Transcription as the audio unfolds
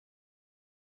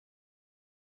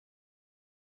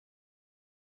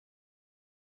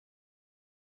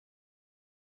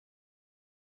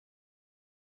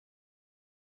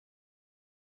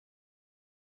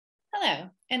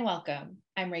Hello and welcome.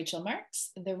 I'm Rachel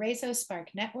Marks, the Rezo SPARC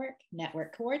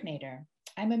Network Coordinator.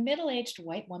 I'm a middle-aged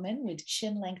white woman with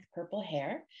chin-length purple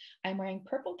hair. I'm wearing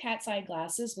purple cat's eye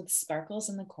glasses with sparkles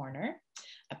in the corner,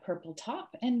 a purple top,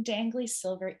 and dangly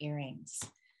silver earrings.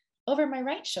 Over my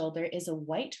right shoulder is a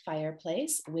white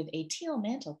fireplace with a teal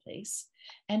mantelpiece,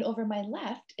 and over my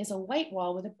left is a white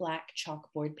wall with a black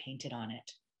chalkboard painted on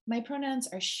it. My pronouns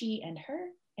are she and her,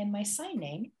 and my sign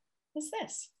name is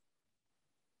this.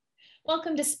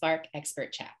 Welcome to SPARC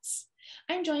Expert Chats.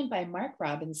 I'm joined by Mark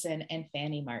Robinson and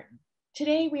Fanny Martin.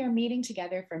 Today, we are meeting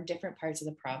together from different parts of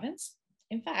the province,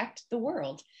 in fact, the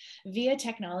world, via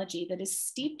technology that is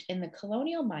steeped in the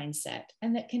colonial mindset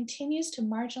and that continues to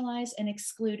marginalize and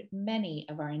exclude many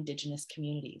of our Indigenous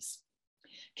communities.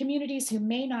 Communities who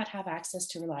may not have access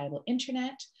to reliable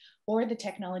internet or the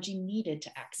technology needed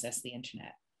to access the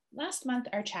internet. Last month,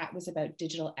 our chat was about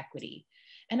digital equity.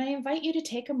 And I invite you to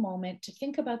take a moment to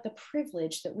think about the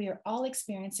privilege that we are all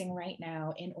experiencing right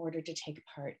now in order to take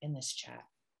part in this chat.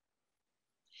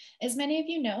 As many of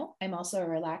you know, I'm also a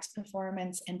relaxed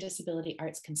performance and disability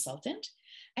arts consultant.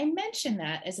 I mention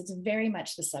that as it's very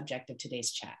much the subject of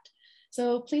today's chat.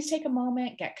 So please take a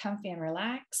moment, get comfy and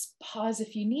relax, pause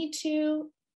if you need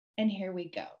to, and here we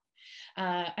go.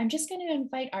 I'm just going to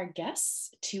invite our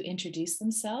guests to introduce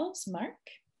themselves. Mark?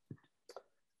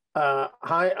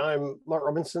 Hi, I'm Mark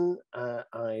Robinson.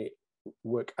 I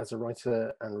work as a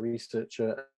writer and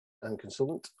researcher and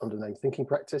consultant under the name Thinking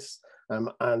Practice,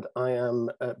 and I am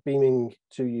beaming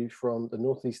to you from the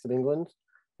northeast of England,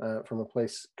 from a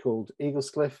place called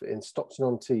Eaglescliffe in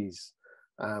Stockton-on-Tees,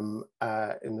 in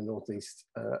the northeast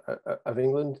of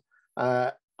England.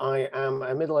 I am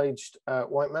a middle-aged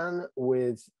white man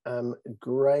with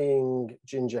greying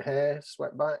ginger hair,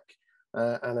 swept back,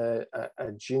 and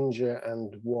a ginger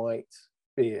and white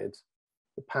beard.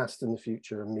 The past and the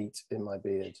future are meet in my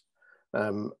beard.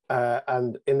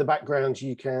 And in the background,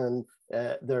 you can,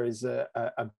 there is a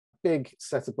big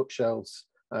set of bookshelves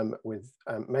with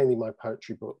mainly my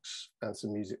poetry books and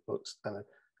some music books,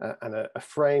 and a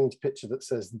framed picture that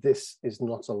says, "This is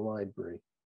not a library,"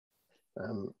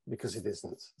 because it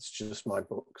isn't. It's just my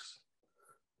books.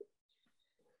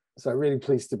 So I'm really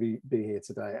pleased to be here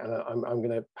today, and I'm going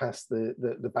to pass the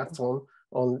baton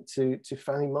on to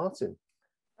Fanny Martin.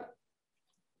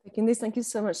 Thank you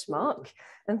so much, Mark,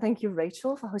 and thank you,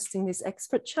 Rachel, for hosting this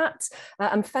expert chat.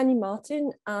 I'm Fanny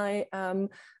Martin. I am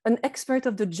an expert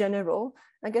of the general.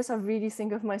 I guess I really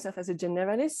think of myself as a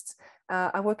generalist.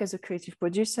 I work as a creative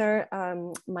producer.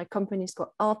 My company is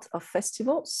called Art of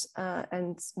Festivals,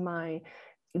 and my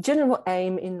general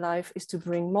aim in life is to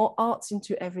bring more arts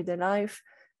into everyday life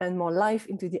and more life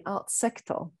into the art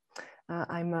sector.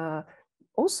 I'm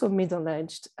also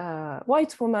middle-aged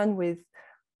white woman with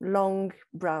long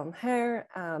brown hair.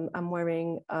 I'm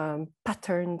wearing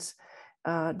patterned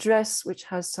dress, which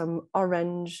has some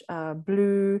orange,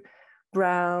 blue,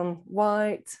 brown,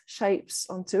 white shapes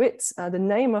onto it. The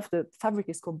name of the fabric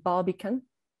is called Barbican,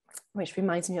 which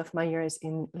reminds me of my years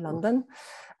in London.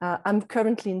 I'm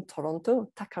currently in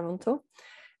Toronto.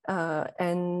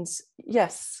 And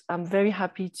yes, I'm very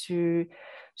happy to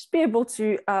just be able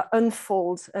to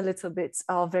unfold a little bit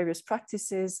our various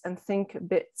practices and think a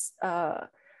bit,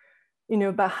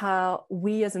 about how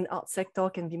we as an art sector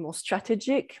can be more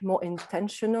strategic, more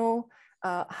intentional,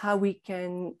 how we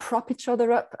can prop each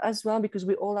other up as well, because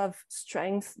we all have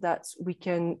strengths that we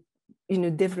can,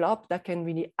 develop that can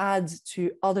really add to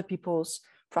other people's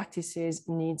practices,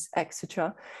 needs,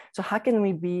 etc. So how can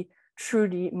we be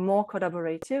truly more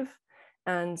collaborative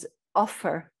and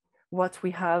offer what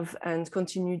we have and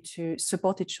continue to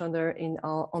support each other in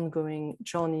our ongoing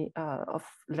journey of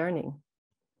learning?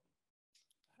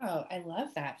 Oh, I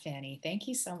love that, Fanny. Thank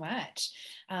you so much.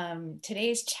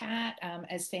 Today's chat,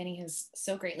 as Fanny has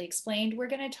so greatly explained, we're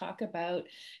going to talk about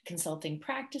consulting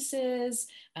practices,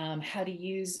 how to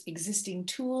use existing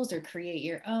tools or create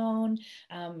your own.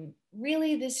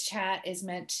 Really, this chat is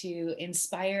meant to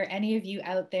inspire any of you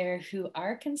out there who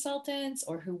are consultants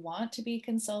or who want to be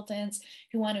consultants,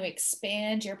 who want to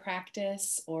expand your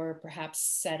practice or perhaps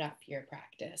set up your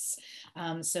practice.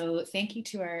 So thank you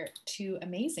to our two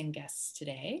amazing guests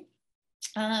today.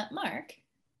 Mark,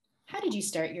 how did you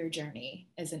start your journey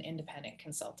as an independent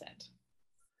consultant?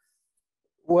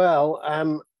 Well,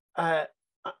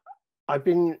 I've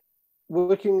been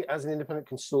working as an independent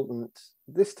consultant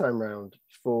this time round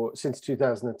since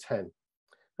 2010.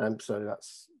 So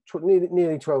that's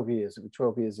nearly 12 years. It'll be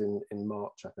 12 years in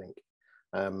March, I think.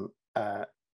 And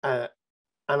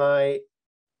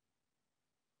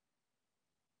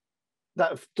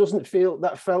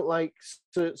that felt like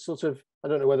sort of, I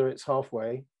don't know whether it's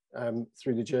halfway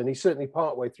through the journey, certainly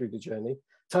part way through the journey.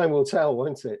 Time will tell,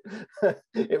 won't it?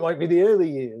 It might be the early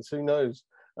years, who knows,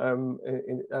 rather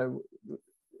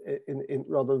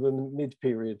than the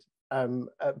mid-period.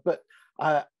 But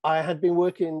I had been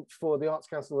working for the Arts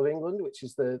Council of England, which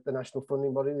is the national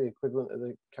funding body, the equivalent of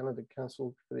the Canada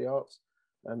Council for the Arts,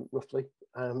 roughly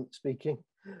speaking,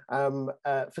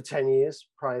 for 10 years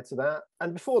prior to that.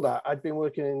 And before that, I'd been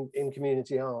working in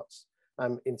community arts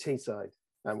in Teesside,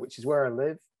 which is where I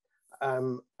live.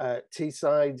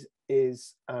 Teesside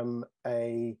is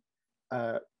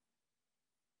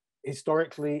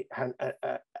historically an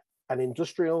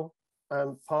industrial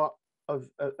part of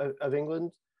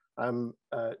England, known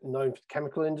for the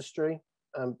chemical industry,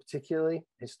 particularly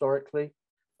historically,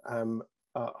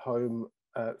 home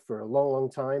for a long, long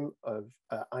time of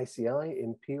ICI,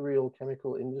 Imperial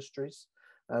Chemical Industries.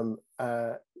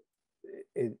 Before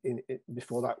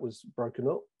that was broken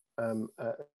up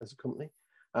as a company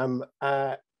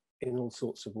in all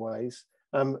sorts of ways,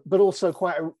 but also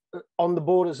quite on the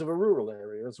borders of a rural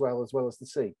area as well as the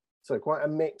sea. So quite a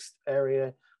mixed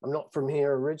area. I'm not from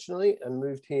here originally and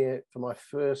moved here for my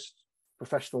first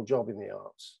professional job in the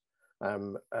arts,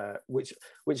 which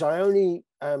I only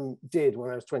did when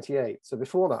I was 28. So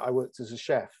before that, I worked as a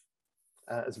chef,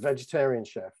 as a vegetarian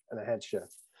chef and a head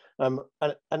chef. And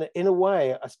in a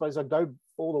way, I suppose I go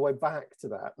all the way back to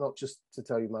that, not just to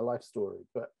tell you my life story,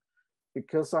 but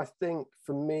because I think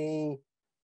for me,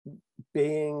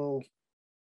 running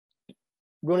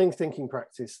thinking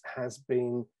practice has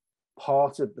been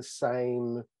part of the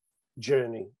same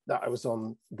journey that I was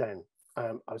on then.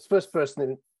 I was the first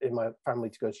person in my family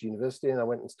to go to university, and I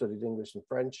went and studied English and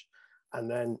French. And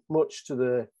then, much to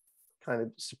the kind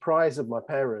of surprise of my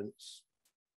parents,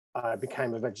 I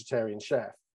became a vegetarian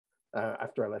chef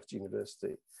after I left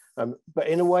university. But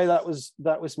in a way, that was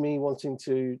me wanting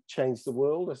to change the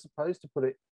world, I suppose, to put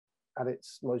it at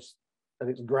its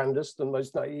grandest and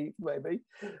most naive, maybe.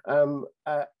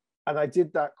 And I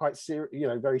did that quite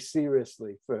very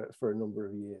seriously for a number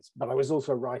of years. But I was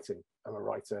also writing. I'm a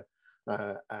writer,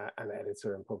 an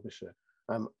editor and publisher,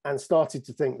 and started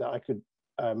to think that I could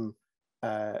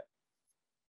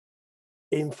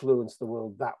influence the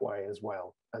world that way as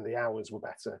well. And the hours were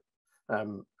better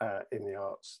in the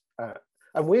arts.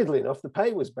 And weirdly enough, the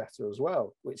pay was better as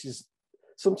well, which is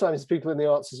sometimes people in the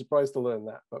arts are surprised to learn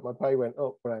that, but my pay went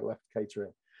up when I left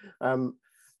catering.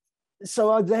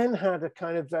 So I then had a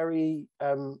kind of very,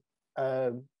 a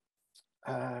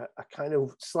kind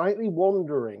of slightly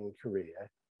wandering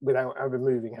career without ever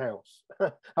moving house.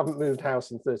 Haven't moved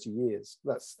house in 30 years,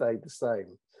 that's stayed the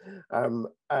same.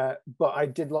 But I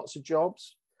did lots of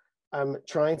jobs,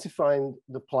 trying to find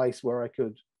the place where I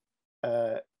could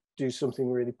do something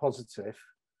really positive,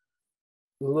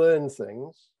 learn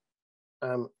things,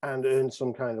 and earn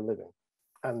some kind of living.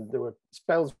 And there were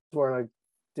spells where I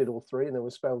did all three, and there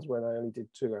were spells when I only did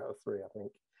 2 out of 3, I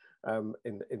think,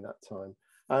 in that time.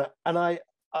 And I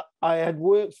had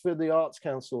worked for the Arts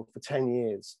Council for 10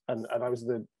 years, and I was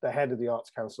the head of the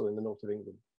Arts Council in the north of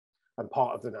England and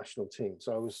part of the national team.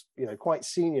 So I was, quite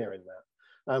senior in that.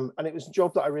 And it was a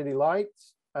job that I really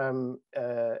liked in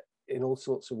all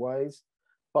sorts of ways.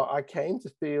 But I came to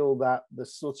feel that the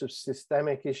sort of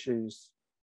systemic issues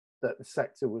that the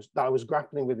sector that I was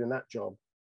grappling with in that job,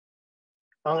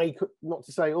 I could, not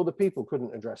to say other people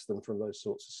couldn't address them from those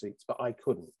sorts of seats, but I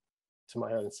couldn't, to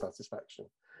my own satisfaction.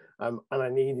 And I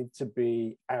needed to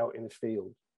be out in the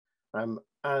field. And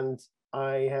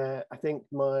I think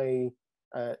my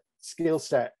skill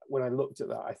set, when I looked at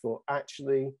that, I thought,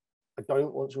 actually, I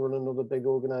don't want to run another big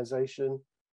organization.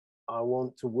 I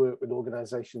want to work with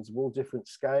organizations of all different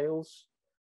scales.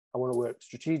 I want to work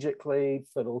strategically,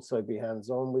 but also be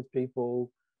hands-on with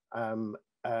people,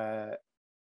 because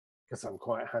I'm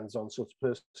quite a hands-on sort of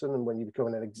person. And when you become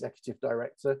an executive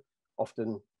director,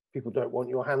 often people don't want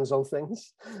your hands on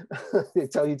things. They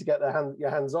tell you to get your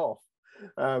hands off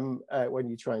when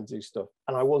you try and do stuff.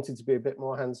 And I wanted to be a bit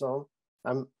more hands-on.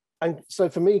 And so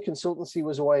for me, consultancy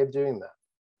was a way of doing that.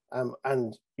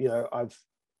 And, I've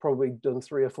probably done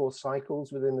 3 or 4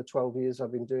 cycles within the 12 years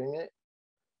I've been doing it,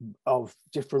 of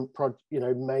different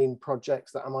main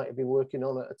projects that I might have been working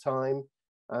on at a time.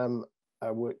 I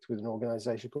worked with an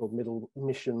organization called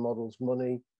Mission Models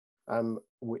Money,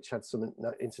 which had some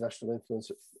international influence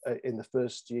in the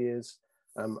first years.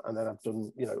 And then I've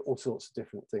done, all sorts of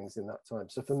different things in that time.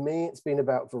 So for me, it's been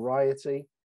about variety.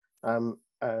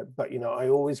 But, I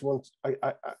always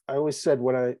I always said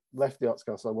when I left the Arts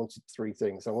Council, I wanted 3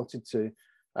 things. I wanted to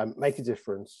make a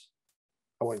difference.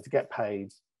 I wanted to get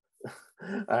paid.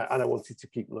 And I wanted to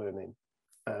keep learning.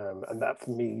 And that,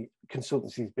 for me,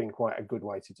 consultancy has been quite a good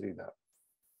way to do that.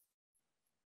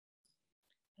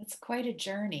 That's quite a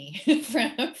journey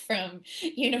from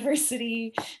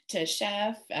university to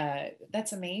chef.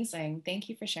 That's amazing. Thank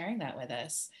you for sharing that with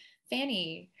us.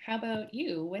 Fanny, how about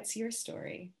you? What's your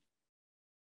story?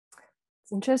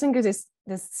 It's interesting because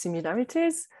there's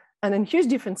similarities and then huge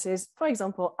differences. For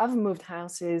example, I've moved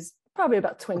houses probably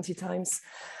about 20 times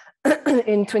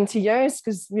in 20 years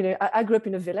because, you know, I grew up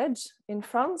in a village in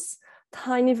France,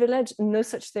 tiny village, no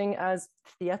such thing as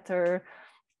theater,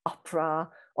 opera,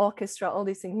 orchestra, all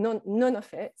these things, none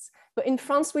of it. But in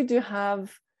France, we do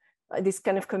have this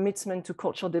kind of commitment to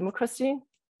cultural democracy.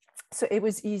 So it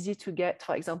was easy to get,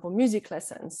 for example, music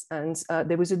lessons. And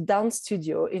there was a dance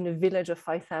studio in a village of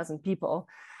 5,000 people.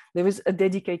 There was a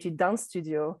dedicated dance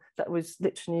studio that was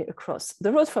literally across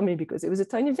the road from me because it was a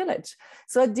tiny village.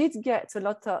 So I did get a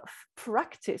lot of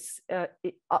practice,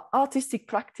 artistic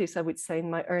practice, I would say,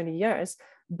 in my early years,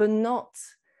 but not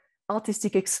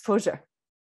artistic exposure.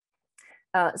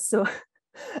 So,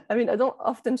 I mean, I don't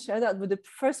often share that, but the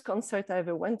first concert I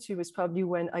ever went to was probably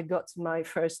when I got my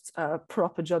first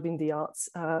proper job in the arts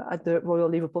at the Royal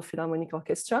Liverpool Philharmonic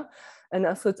Orchestra. And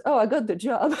I thought, oh, I got the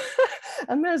job.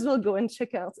 I may as well go and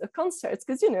check out a concert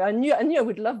because, you know, I knew I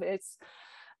would love it.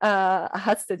 I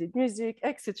had studied music,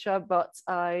 etc. But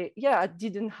I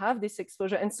didn't have this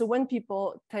exposure. And so when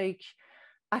people take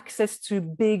access to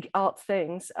big art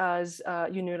things as,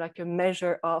 you know, like a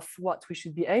measure of what we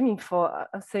should be aiming for,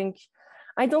 I think,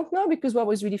 I don't know, because what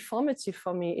was really formative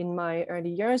for me in my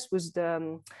early years was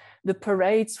the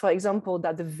parades, for example,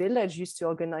 that the village used to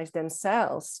organize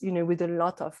themselves, you know, with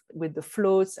the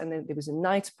floats, and then there was a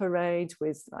night parade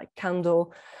with like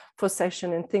candle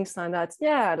procession and things like that.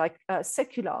 Yeah, like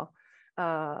secular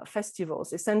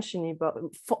festivals, essentially, but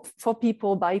for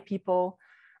people, by people.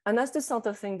 And that's the sort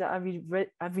of thing that I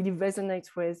really resonate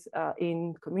with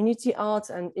in community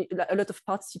art and a lot of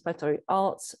participatory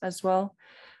art as well.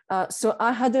 So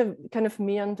I had a kind of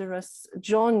meander-ous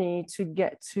journey to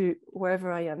get to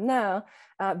wherever I am now,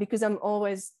 because I'm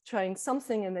always trying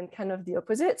something and then kind of the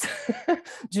opposite,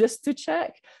 just to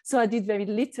check. So I did very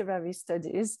literary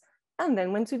studies and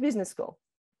then went to business school.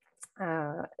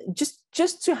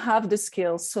 Just to have the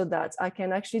skills so that I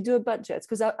can actually do a budget,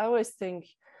 because I always think,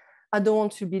 I don't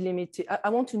want to be limited. I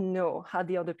want to know how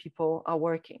the other people are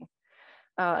working.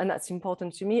 And that's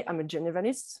important to me. I'm a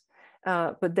generalist,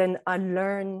 but then I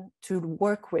learn to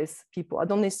work with people. I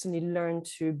don't necessarily learn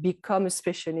to become a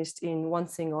specialist in one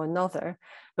thing or another.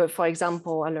 But for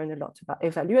example, I learn a lot about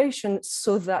evaluation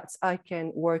so that I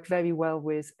can work very well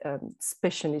with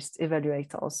specialist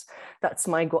evaluators. That's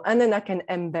my goal. And then I can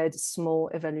embed small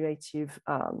evaluative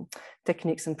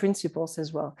techniques and principles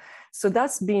as well. So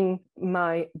that's been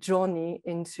my journey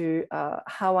into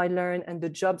how I learn and the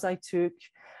jobs I took.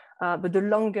 But the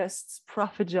longest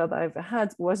proper job I ever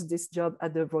had was this job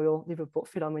at the Royal Liverpool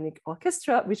Philharmonic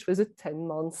Orchestra, which was a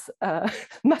 10-month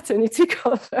maternity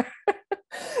cover.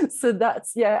 So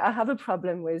that's, yeah, I have a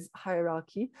problem with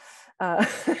hierarchy.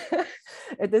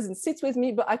 It doesn't sit with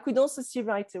me, but I could also see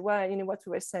right away, you know, what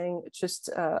we were saying just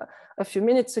a few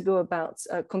minutes ago about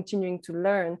continuing to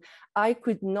learn. I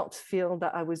could not feel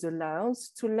that I was allowed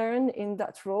to learn in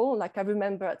that role. Like I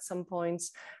remember at some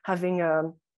points having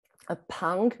a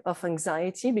pang of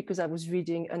anxiety because I was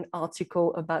reading an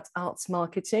article about arts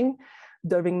marketing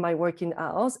during my working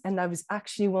hours. And I was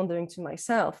actually wondering to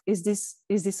myself, is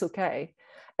this okay?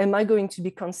 Am I going to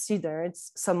be considered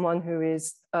someone who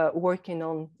is working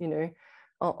on, you know,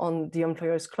 on the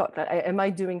employer's clock? Like, am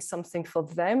I doing something for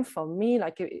them, for me?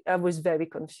 Like I was very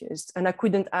confused and I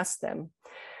couldn't ask them.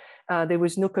 There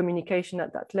was no communication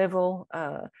at that level.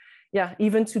 Yeah,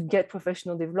 even to get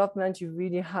professional development, you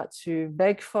really had to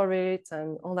beg for it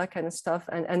and all that kind of stuff.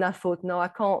 And I thought, no, I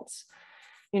can't,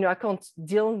 you know, I can't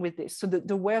deal with this. So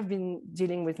the way I've been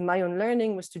dealing with my own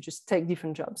learning was to just take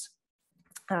different jobs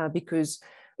because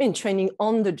I mean, training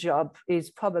on the job is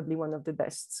probably one of the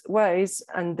best ways.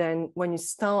 And then when you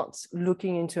start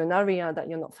looking into an area that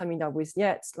you're not familiar with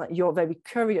yet, like you're very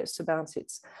curious about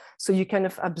it. So you kind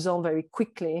of absorb very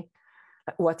quickly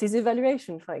what is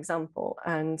evaluation, for example,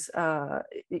 and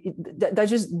that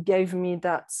just gave me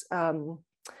that,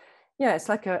 yeah, it's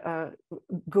like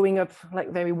going up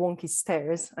like very wonky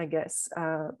stairs, I guess.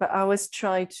 But I always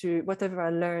try to, whatever I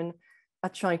learn, I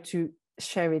try to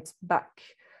share it back.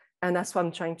 And that's what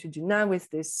I'm trying to do now with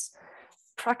this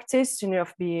practice, you know,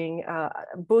 of being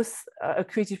both a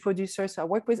creative producer. So I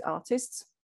work with artists.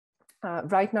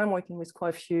 Right now, I'm working with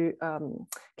quite a few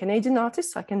Canadian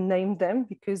artists. So I can name them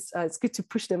because it's good to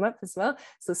push them up as well.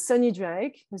 So Sonny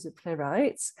Drake, who's a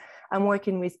playwright. I'm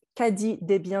working with Caddy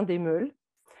Desbiens-Desmeules,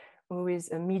 who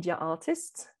is a media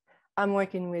artist. I'm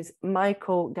working with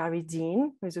Michael Gary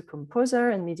Dean, who's a composer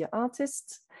and media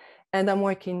artist. And I'm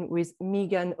working with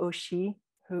Megan Oshie,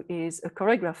 who is a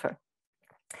choreographer.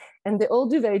 And they all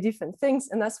do very different things.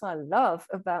 And that's what I love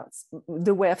about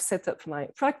the way I've set up my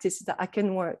practice, is that I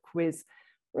can work with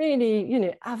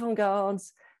really, avant-garde,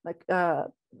 like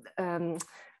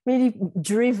really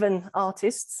driven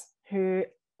artists who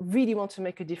really want to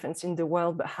make a difference in the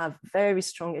world, but have very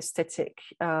strong aesthetic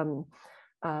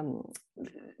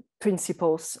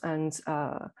principles and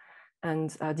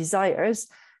desires.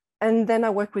 And then I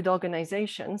work with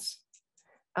organizations.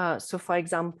 So for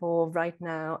example, right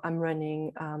now I'm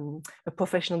running a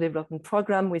professional development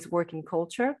program with working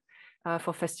culture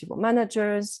for festival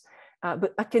managers.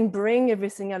 But I can bring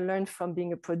everything I learned from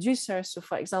being a producer. So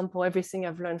for example, everything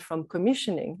I've learned from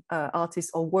commissioning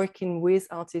artists or working with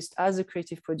artists as a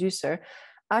creative producer,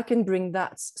 I can bring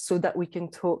that so that we can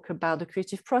talk about the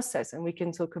creative process, and we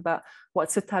can talk about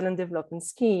what's a talent development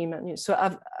scheme. And so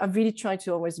I've really tried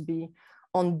to always be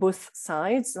on both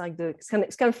sides, like it's kind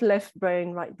of left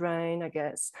brain, right brain, I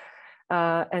guess.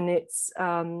 And it's,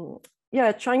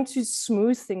 trying to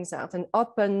smooth things out and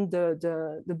open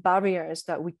the barriers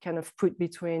that we kind of put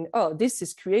between, oh, this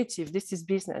is creative, this is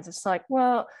business. It's like,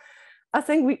 well, I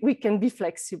think we can be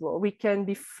flexible, we can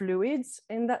be fluid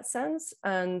in that sense.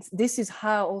 And this is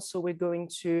how also we're going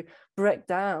to break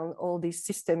down all these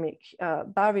systemic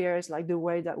barriers, like the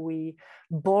way that we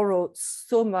borrow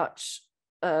so much,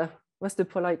 what's the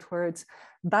polite word,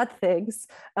 bad things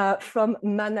from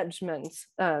management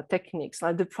techniques,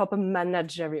 like the proper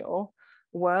managerial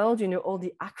world, all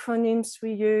the acronyms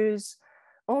we use,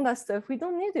 all that stuff. We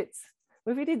don't need it.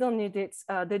 We really don't need it.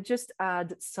 They just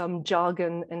add some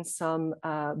jargon and some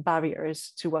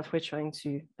barriers to what we're trying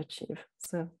to achieve.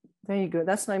 So there you go.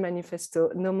 That's my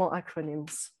manifesto. No more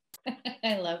acronyms.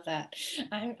 I love that.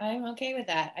 I'm okay with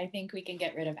that. I think we can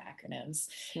get rid of acronyms.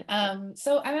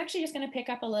 So I'm actually just going to pick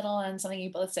up a little on something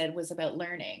you both said was about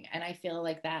learning. And I feel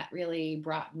like that really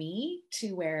brought me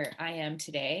to where I am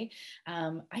today.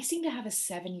 I seem to have a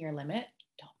 7-year limit.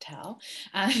 Don't tell.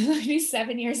 I do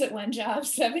 7 years at one job,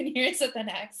 7 years at the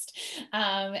next.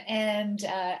 And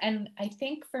I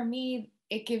think for me,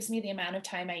 it gives me the amount of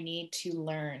time I need to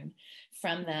learn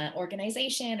from the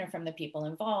organization or from the people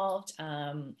involved.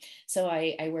 So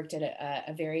I worked at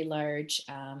a very large,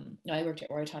 I worked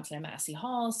at Roy Thompson and Massey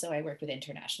Hall. So I worked with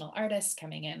international artists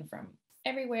coming in from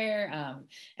everywhere,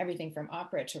 everything from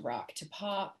opera to rock to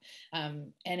pop.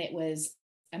 And it was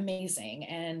amazing.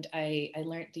 And I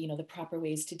learned, the proper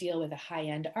ways to deal with a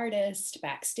high-end artist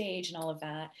backstage and all of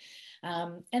that.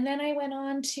 And then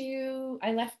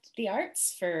I left the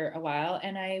arts for a while,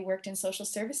 and I worked in social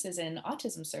services and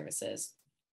autism services,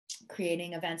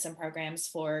 creating events and programs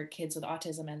for kids with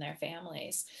autism and their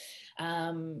families.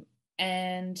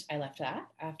 And I left that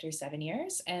after 7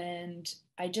 years, and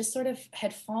I just sort of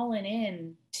had fallen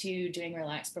in to doing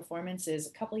relaxed performances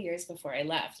a couple of years before I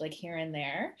left, like here and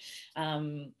there.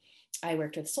 I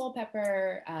worked with Soul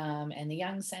Pepper and the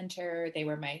Young Center. They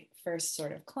were my first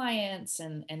sort of clients.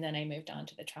 And then I moved on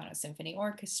to the Toronto Symphony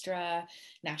Orchestra,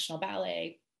 National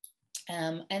Ballet.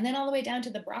 And then all the way down to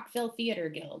the Brockville Theatre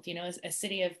Guild, a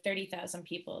city of 30,000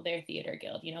 people, their theater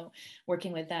guild,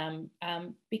 working with them.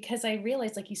 Because I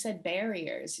realized, like you said,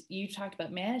 barriers. You talked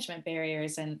about management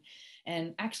barriers, and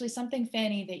actually something,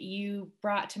 Fanny, that you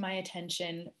brought to my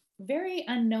attention very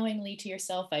unknowingly to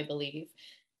yourself, I believe,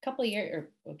 a couple of years,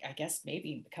 or I guess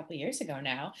maybe a couple of years ago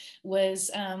now, was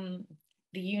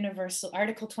the Universal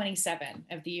Article 27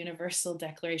 of the Universal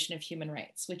Declaration of Human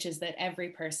Rights, which is that every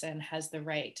person has the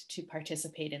right to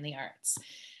participate in the arts.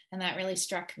 And that really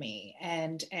struck me.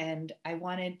 And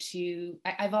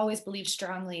I've always believed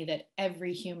strongly that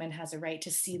every human has a right to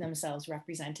see themselves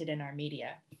represented in our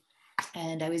media.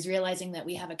 And I was realizing that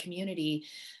we have a community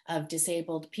of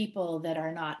disabled people that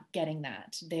are not getting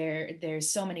that. There's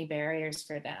so many barriers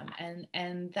for them.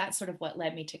 And that's sort of what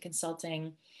led me to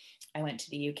consulting. I went to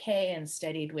the UK and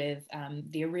studied with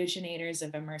the originators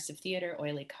of immersive theater,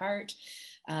 Oily Cart.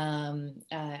 And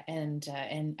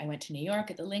I went to New York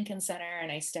at the Lincoln Center,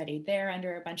 and I studied there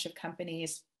under a bunch of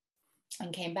companies,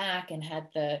 and came back and had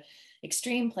the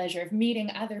extreme pleasure of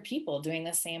meeting other people doing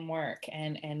the same work,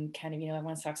 and kind of,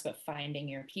 everyone talks about finding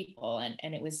your people,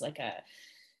 and it was like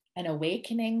an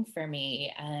awakening for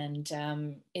me, and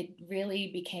it really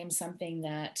became something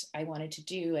that I wanted to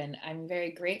do. And I'm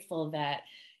very grateful that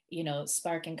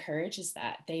SPARC encourages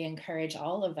that. They encourage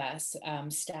all of us,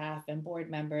 staff and board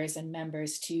members and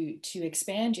members, to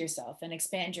expand yourself and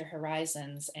expand your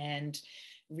horizons, and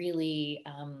really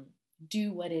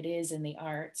do what it is in the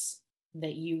arts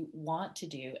that you want to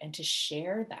do and to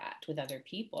share that with other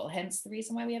people. Hence the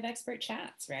reason why we have expert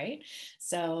chats, right?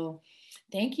 So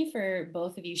thank you for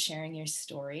both of you sharing your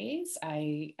stories.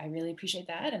 I really appreciate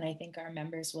that. And I think our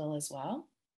members will as well.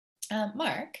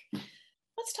 Mark,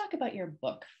 let's talk about your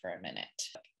book for a minute.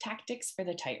 Tactics for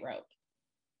the Tightrope.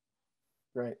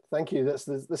 Great, thank you. That's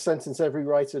the sentence every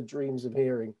writer dreams of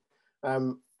hearing.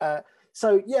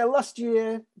 So yeah, last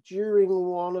year during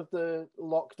one of the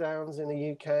lockdowns in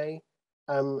the UK,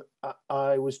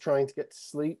 I was trying to get to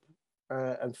sleep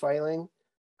and failing,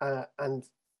 and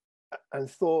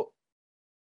thought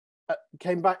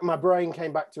my brain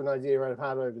came back to an idea I've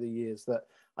had over the years that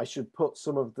I should put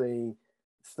some of the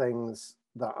things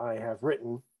that I have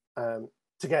written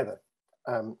together,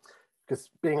 because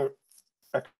being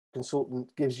a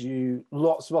consultant gives you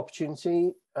lots of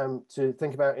opportunity to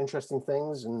think about interesting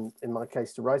things, and in my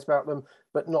case to write about them,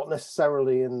 but not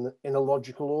necessarily in a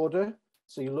logical order.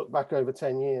 So you look back over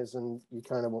 10 years and you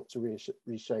kind of want to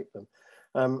reshape them.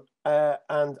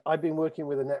 And I've been working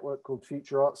with a network called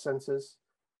Future Arts Centres,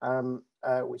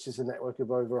 which is a network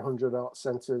of over 100 art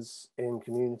centres in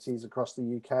communities across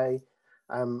the UK.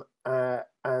 And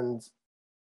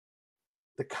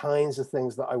the kinds of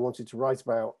things that I wanted to write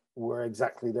about were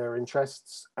exactly their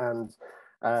interests. And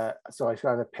so I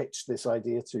kind of pitched this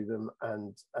idea to them,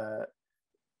 and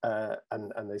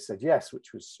they said yes,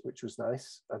 which was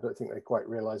nice. I don't think they quite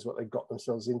realized what they got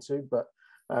themselves into, but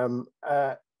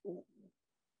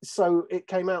so it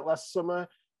came out last summer.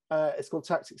 It's called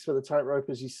Tactics for the Tightrope,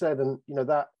 as you said, and you know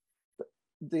that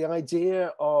the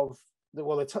idea of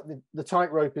the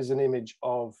tightrope is an image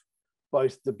of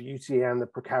both the beauty and the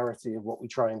precarity of what we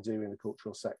try and do in the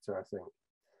cultural sector. I think,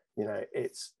 you know,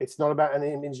 it's not about an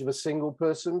image of a single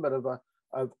person, but of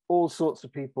all sorts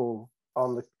of people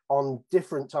on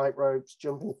different tightropes,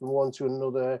 jumping from one to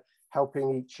another,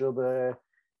 helping each other,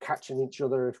 catching each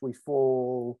other if we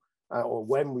fall, or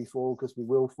when we fall, because we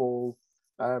will fall.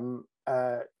 Some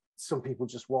people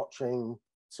just watching,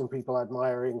 some people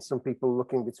admiring, some people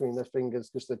looking between their fingers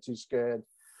because they're too scared.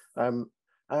 And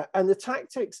the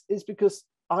tactics is because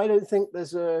I don't think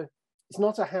it's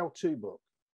not a how-to book.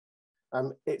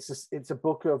 It's a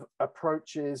book of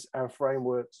approaches and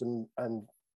frameworks and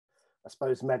I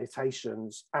suppose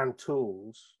meditations and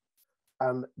tools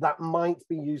that might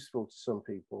be useful to some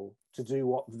people to do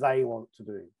what they want to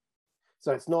do.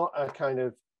 So it's not a kind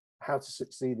of how to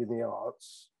succeed in the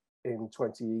arts in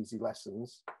 20 easy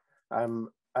lessons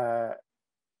or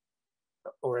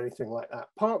anything like that,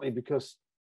 partly because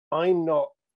I'm not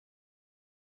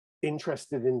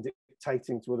interested in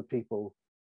dictating to other people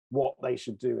what they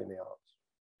should do in the arts.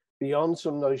 Beyond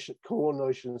some core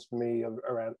notions for me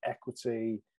around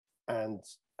equity and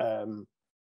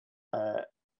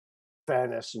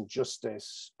fairness and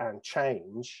justice and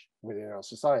change within our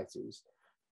societies,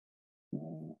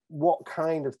 what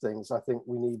kind of things I think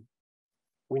we need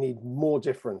more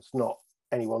difference, not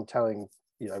anyone telling,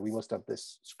 you know, we must have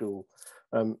this school.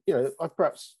 You know, I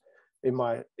perhaps in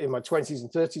my 20s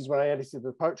and 30s, when I edited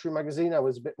the poetry magazine, I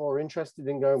was a bit more interested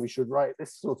in going, we should write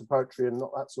this sort of poetry and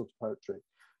not that sort of poetry.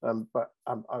 But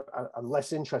I'm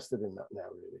less interested in that now,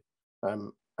 really.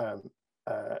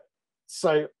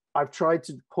 So I've tried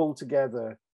to pull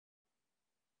together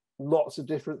lots of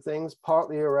different things,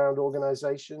 partly around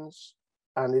organizations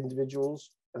and individuals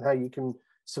and how you can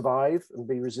survive and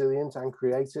be resilient and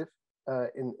creative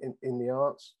in the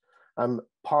arts,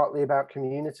 partly about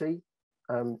community,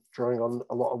 drawing on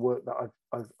a lot of work that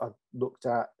I've looked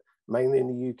at, mainly in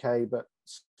the UK, but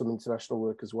some international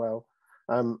work as well,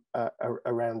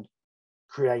 around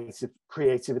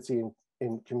creativity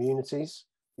in communities,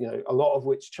 you know, a lot of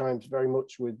which chimes very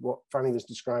much with what Fanny was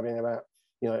describing about,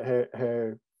 you know,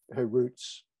 her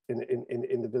roots in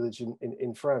the village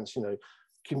in France, you know,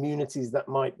 communities that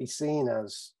might be seen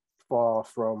as far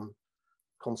from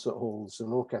concert halls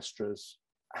and orchestras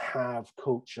have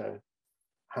culture,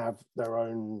 have their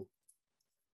own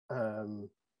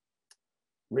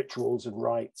rituals and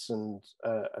rites and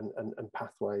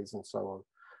pathways and so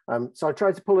on. So I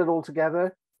tried to pull it all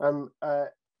together.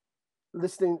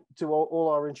 Listening to all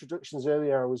our introductions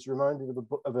earlier, I was reminded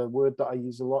of a word that I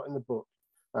use a lot in the book,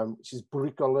 which is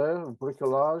bricoleur,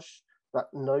 bricolage, that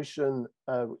notion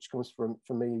which comes from,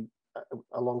 for me,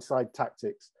 alongside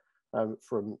tactics,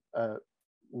 from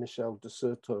Michel de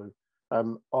Certeau,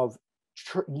 of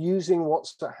using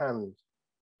what's at hand,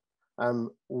 and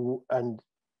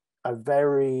a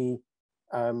very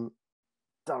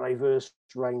diverse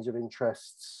range of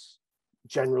interests,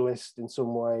 generalist in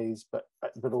some ways, but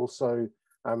also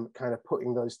kind of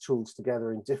putting those tools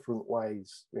together in different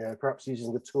ways, perhaps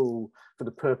using the tool for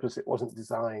the purpose it wasn't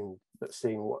designed, but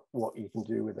seeing what you can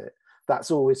do with it.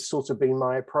 That's always sort of been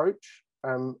my approach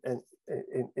in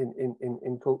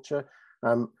culture.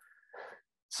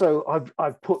 So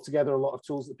I've put together a lot of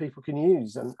tools that people can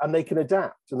use, and they can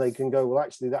adapt, and they can go, well,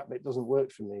 actually that bit doesn't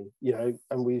work for me,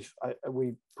 and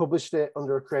we published it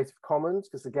under a Creative Commons,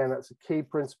 because again, that's a key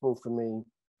principle for me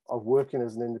of working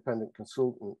as an independent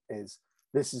consultant. Is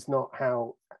this is not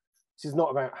about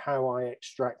how I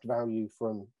extract value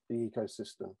from the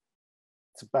ecosystem.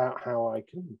 It's about how I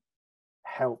can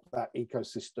help that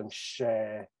ecosystem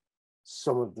share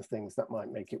some of the things that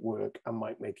might make it work and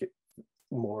might make it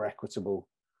more equitable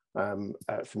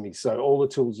for me. So all the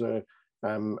tools are,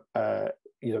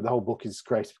 the whole book is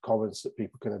Creative Commons, that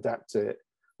people can adapt it.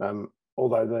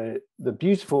 Although the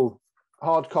beautiful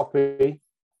hard copy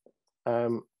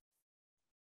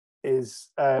is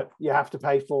you have to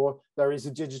pay for. There is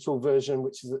a digital version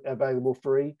which is available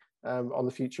free on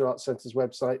the Future Arts Centre's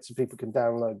website, so people can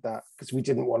download that, because we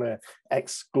didn't want to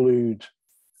exclude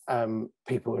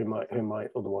people who might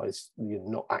otherwise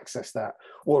not access that,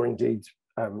 or indeed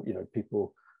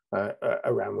people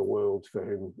around the world for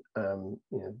whom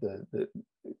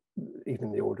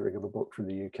even the ordering of a book from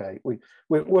the UK,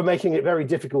 we're making it very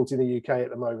difficult in the UK at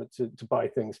the moment to buy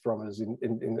things from us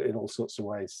in all sorts of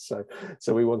ways.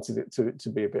 So we wanted it to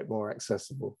be a bit more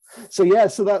accessible. So yeah,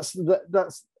 so that's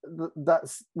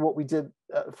what we did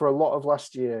for a lot of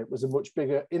last year. It was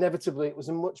inevitably it was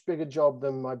a much bigger job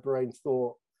than my brain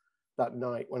thought that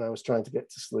night when I was trying to get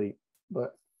to sleep.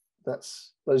 But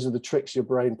those are the tricks your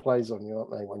brain plays on you, aren't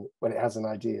they, when it has an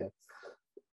idea.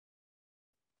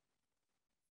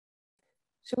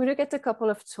 Should we look at a couple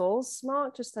of tools,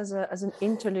 Mark, just as an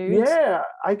interlude? Yeah,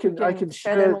 I can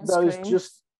share those screen.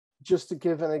 just to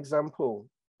give an example.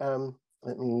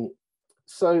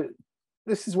 So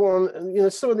this is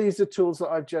one, some of these are tools that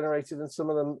I've generated, and some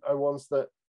of them are ones that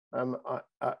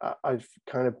I've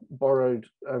kind of borrowed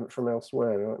from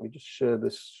elsewhere. Let me just share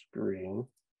this screen.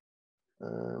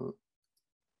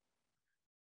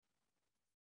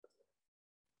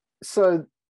 So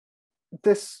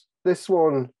this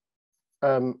one,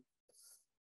 Ikigai,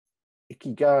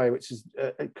 which is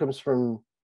it comes from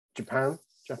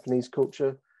Japanese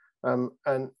culture,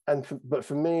 but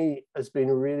for me has been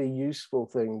a really useful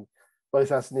thing,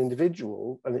 both as an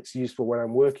individual, and it's useful when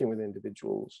I'm working with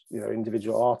individuals,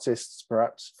 individual artists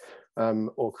perhaps,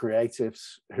 or creatives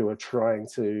who are trying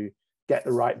to get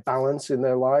the right balance in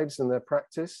their lives and their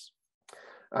practice.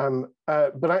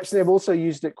 But actually I've also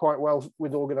used it quite well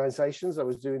with organizations. I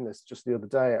was doing this just the other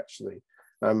day, actually,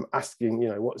 asking,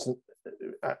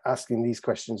 asking these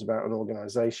questions about an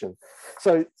organization.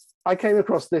 So I came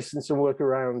across this in some work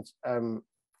around,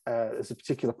 there's a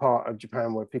particular part of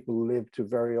Japan where people live to a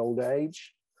very old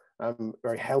age,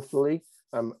 very healthily,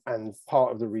 and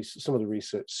part of some of the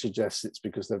research suggests it's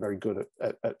because they're very good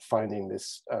at finding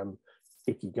this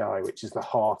Ikigai, which is the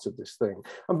heart of this thing.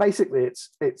 And basically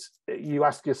it's you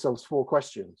ask yourselves 4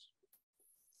 questions.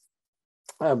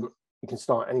 You can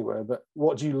start anywhere, but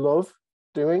what do you love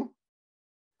doing?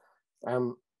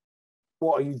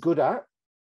 What are you good at?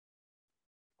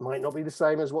 Might not be the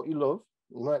same as what you love.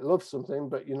 You might love something,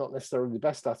 but you're not necessarily the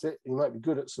best at it. You might be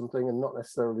good at something and not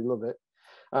necessarily love it.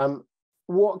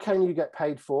 What can you get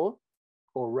paid for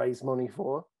or raise money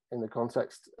for in the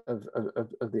context of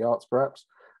the arts, perhaps?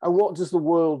 And what does the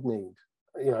world need?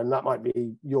 And that might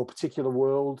be your particular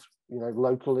world,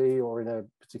 locally, or in a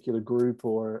particular group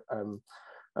or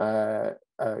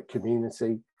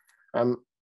community. And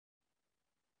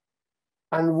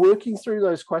working through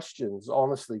those questions,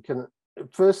 honestly, can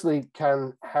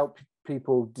help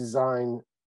people design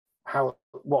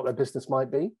what their business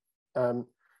might be,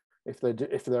 if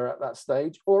they're at that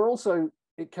stage. Or also,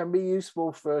 it can be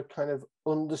useful for kind of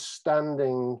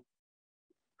understanding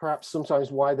perhaps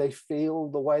sometimes why they feel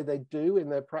the way they do in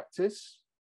their practice.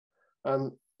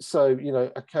 So,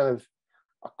 a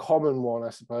common one, I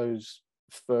suppose,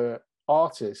 for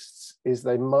artists is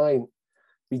they might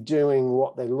be doing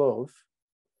what they love,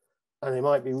 and they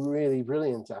might be really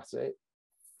brilliant at it.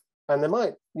 And there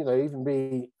might, even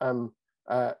be a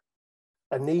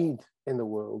need in the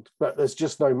world, but there's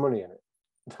just no money in it.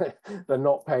 They're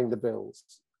not paying the bills.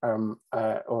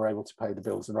 Or able to pay the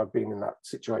bills. And I've been in that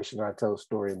situation. I tell a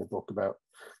story in the book about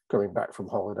coming back from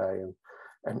holiday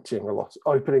and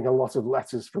opening a lot of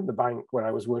letters from the bank when I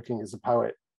was working as a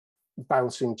poet,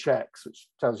 bouncing checks, which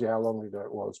tells you how long ago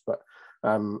it was. But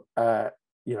I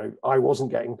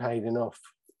wasn't getting paid enough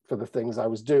for the things I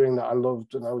was doing that I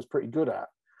loved and I was pretty good at.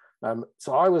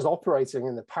 So I was operating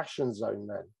in the passion zone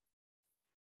then.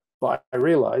 But I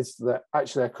realized that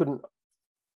actually I couldn't,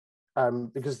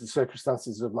 because of the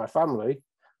circumstances of my family,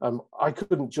 I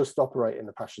couldn't just operate in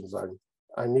the passion zone.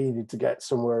 I needed to get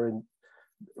somewhere in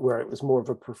where it was more of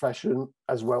a profession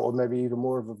as well, or maybe even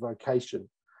more of a vocation.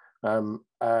 So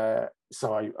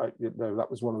that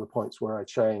was one of the points where I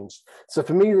changed. So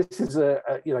for me, this is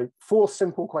four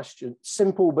simple questions,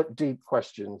 simple but deep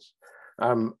questions,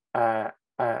 and it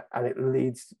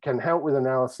can help with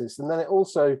analysis. And then it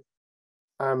also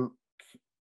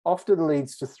often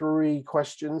leads to three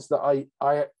questions that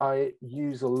I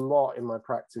use a lot in my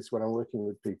practice when I'm working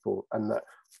with people, and that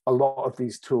a lot of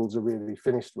these tools are really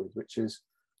finished with, which is,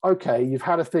 okay, you've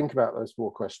had to think about those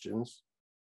four questions.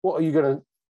 What are you going to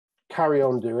carry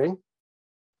on doing?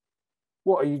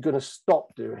 What are you going to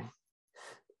stop doing?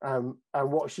 And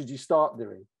what should you start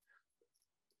doing?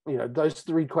 You know, those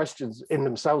three questions in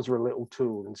themselves are a little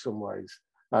tool in some ways.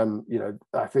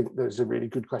 I think those are really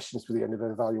good questions for the end of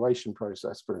an evaluation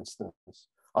process, for instance.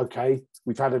 Okay,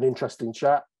 we've had an interesting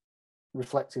chat,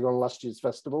 reflecting on last year's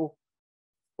festival.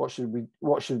 What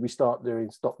should we start doing,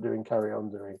 stop doing, carry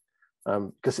on doing?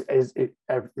 Because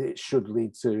it should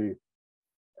lead to,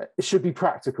 it should be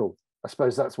practical. I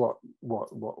suppose that's what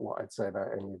I'd say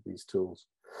about any of these tools.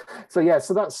 So yeah,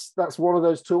 so that's one of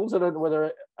those tools. I don't know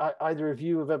whether either of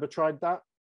you have ever tried that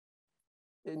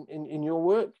in your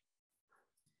work.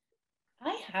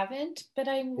 I haven't, but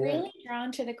I'm really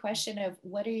drawn to the question of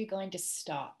what are you going to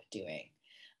stop doing?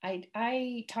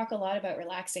 I talk a lot about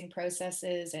relaxing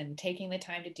processes and taking the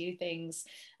time to do things.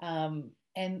 And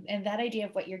that idea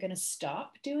of what you're going to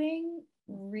stop doing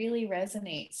really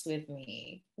resonates with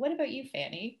me. What about you,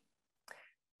 Fanny?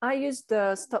 I used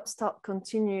the stop, start,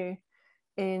 continue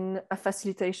in a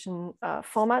facilitation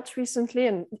format recently,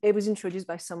 and it was introduced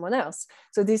by someone else.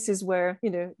 So this is where,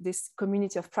 this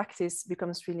community of practice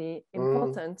becomes really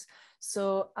important.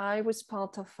 So I was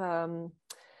part of a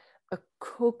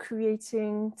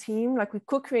co-creating team. Like, we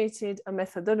co-created a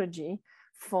methodology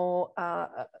for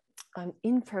an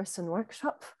in-person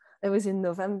workshop. It was in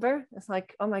November. It's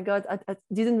like, oh my God, I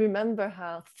didn't remember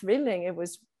how thrilling it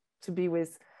was to be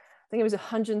with, I think it was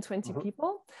 120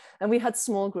 people, and we had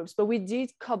small groups, but we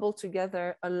did cobble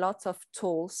together a lot of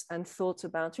tools and thought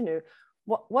about,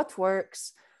 what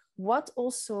works, what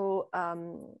also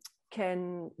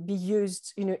can be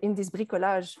used, in this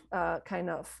bricolage kind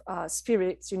of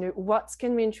spirit, what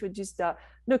can we introduce that,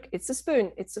 look, it's a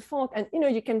spoon, it's a fork, and,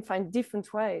 you can find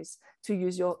different ways to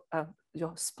use your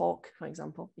spork, for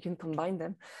example, you can combine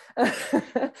them.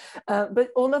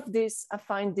 But all of this, I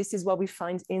find this is what we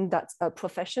find in that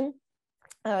profession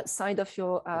side of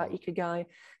your Ikigai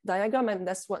diagram. And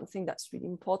that's one thing that's really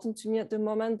important to me at the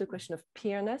moment, the question of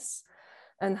peerness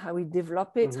and how we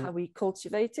develop it, how we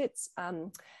cultivate it.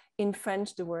 In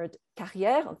French, the word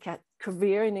carrière, or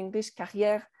career in English,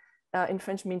 carrière in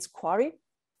French means quarry.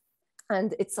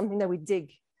 And it's something that we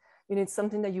dig. It's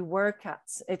something that you work at.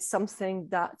 It's something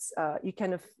that you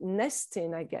kind of nest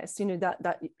in, I guess.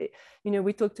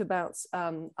 We talked about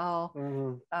our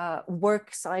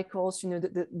work cycles,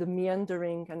 the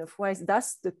meandering kind of ways.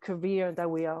 That's the career that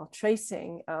we are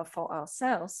tracing for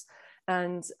ourselves.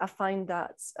 And I find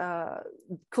that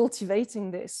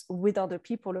cultivating this with other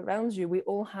people around you, we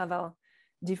all have our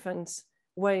different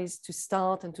ways to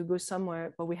start and to go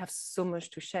somewhere, but we have so much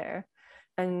to share.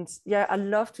 And yeah, I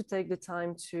love to take the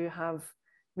time to have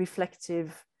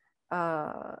reflective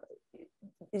dialogue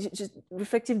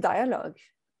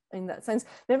in that sense.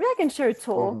 Maybe I can share a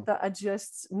tool that I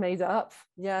just made up.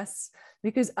 Yes,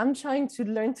 because I'm trying to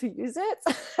learn to use it.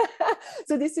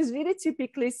 So this is really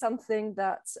typically something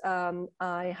that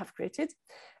I have created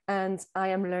and I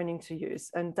am learning to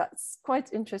use. And that's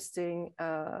quite interesting.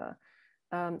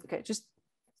 Okay, just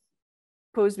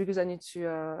pause because I need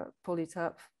to pull it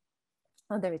up.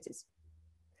 Oh, there it is.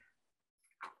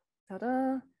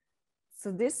 Ta-da.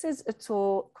 So this is a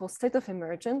tool called State of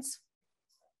Emergence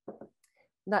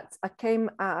that I came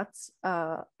at,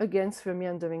 again, through a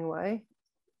meandering way.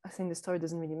 I think the story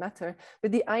doesn't really matter,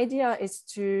 but the idea is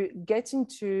to get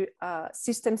into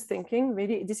systems thinking.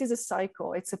 Really, this is a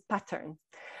cycle, it's a pattern.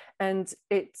 And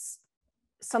it's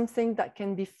something that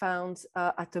can be found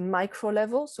at a micro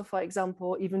level. So for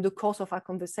example, even the course of our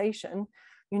conversation,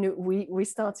 we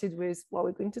started with what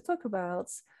we're going to talk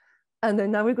about, and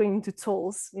then now we're going into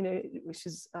tools, which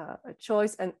is a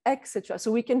choice, and etc.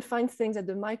 So we can find things at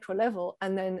the micro level,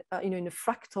 and then in a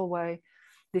fractal way,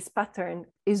 this pattern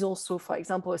is also, for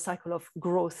example, a cycle of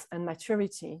growth and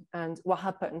maturity and what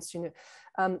happens.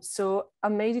 So I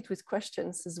made it with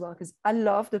questions as well, because I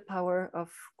love the power of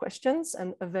questions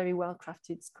and a very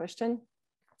well-crafted question.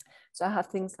 So I have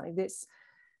things like this.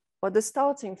 What does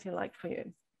starting feel like for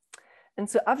you? And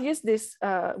so I've used this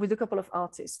with a couple of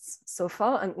artists so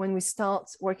far. And when we start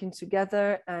working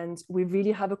together and we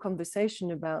really have a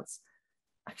conversation about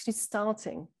actually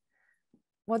starting,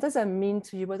 what does that mean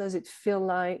to you? What does it feel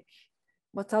like?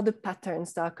 What are the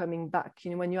patterns that are coming back,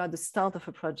 when you're at the start of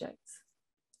a project?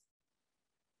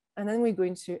 And then we go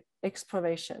into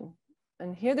exploration.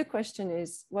 And here the question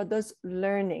is, what does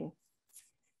learning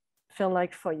feel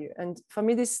like for you? And for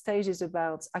me, this stage is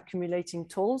about accumulating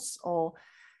tools or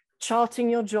charting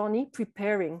your journey,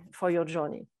 preparing for your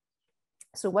journey.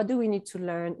 So what do we need to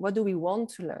learn? What do we want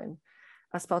to learn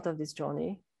as part of this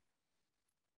journey?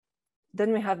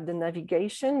 Then we have the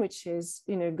navigation, which is,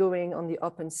 going on the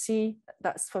open sea.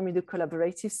 That's for me the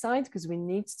collaborative side, because we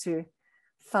need to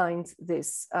find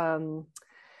this,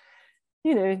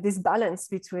 this balance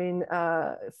between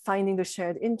finding the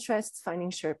shared interests,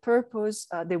 finding shared purpose.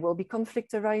 There will be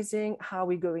conflict arising. How are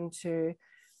we going to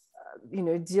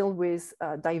deal with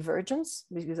divergence,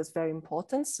 because that's very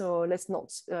important. So let's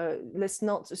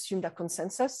not assume that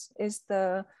consensus is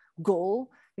the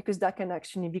goal, because that can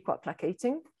actually be quite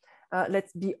placating.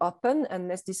 Let's be open and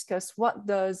let's discuss, what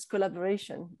does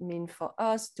collaboration mean for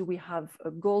us? Do we have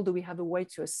a goal? Do we have a way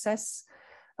to assess,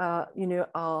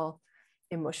 our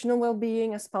emotional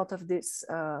well-being as part of this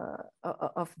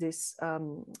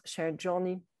shared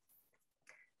journey?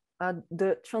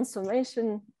 The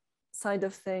transformation side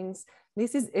of things,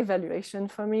 this is evaluation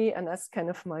for me, and that's kind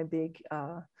of my big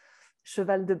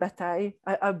cheval de bataille.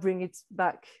 I bring it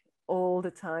back all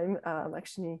the time.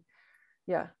 Actually,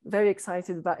 yeah, very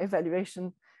excited about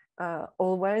evaluation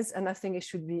always, and I think it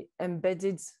should be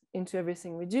embedded into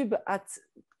everything we do. But at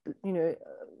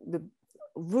the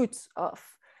root of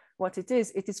what it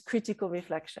is critical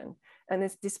reflection, and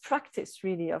it's this practice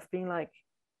really of being like,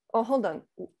 oh, hold on,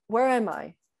 where am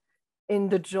I in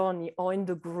the journey, or in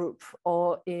the group,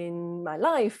 or in my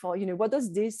life, or what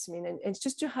does this mean? And it's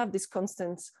just to have this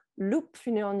constant loop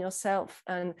on yourself,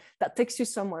 and that takes you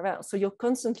somewhere else. So you're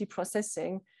constantly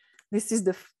processing, this is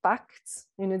the fact,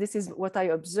 this is what I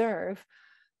observe,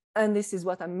 and this is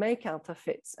what I make out of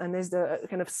it. And there's the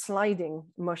kind of sliding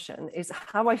motion, is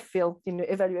how I feel.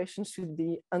 Evaluation should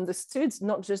be understood,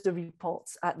 not just the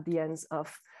reports at the ends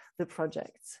of the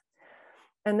project.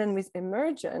 And then with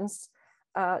emergence,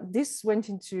 this went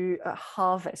into a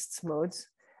harvest mode,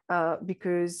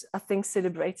 because I think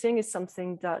celebrating is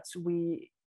something that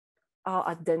we are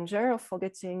at danger of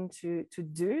forgetting to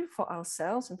do for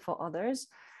ourselves and for others.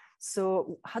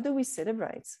 So how do we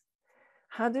celebrate?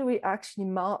 How do we actually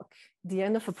mark the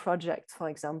end of a project, for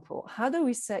example? How do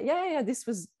we say, yeah, this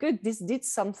was good, this did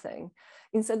something,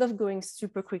 instead of going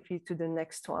super quickly to the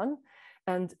next one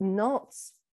and not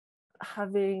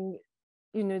having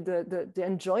the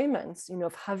enjoyment,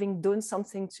 of having done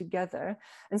something together.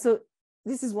 And so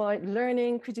this is why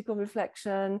learning, critical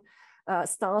reflection,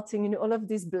 starting, all of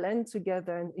these blend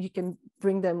together, and you can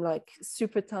bring them like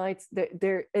super tight.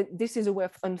 This is a way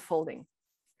of unfolding,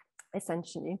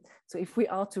 essentially. So if we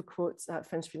are to quote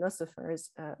French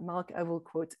philosophers, Marc, I will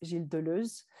quote Gilles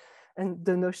Deleuze, and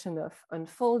the notion of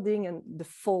unfolding and the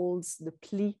folds, the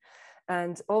pli,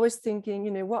 and always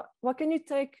thinking, what can you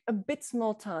take a bit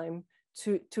more time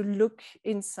to look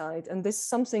inside, and there's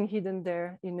something hidden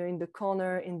there, in the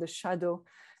corner, in the shadow.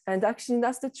 And actually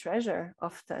that's the treasure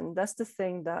often. That's the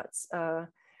thing that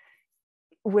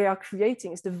we are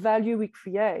creating, is the value we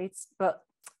create. But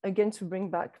again, to bring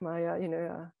back my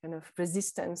kind of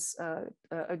resistance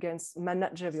against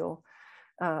managerial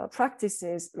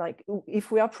practices, like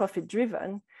if we are profit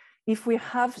driven, if we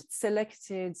have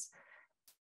selected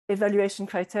evaluation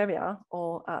criteria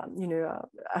or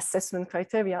assessment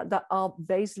criteria that are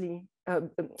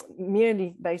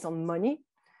merely based on money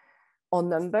or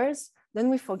numbers, then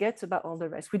we forget about all the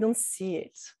rest. We don't see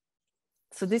it.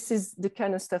 So this is the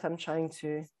kind of stuff I'm trying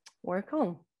to work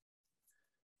on.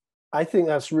 I think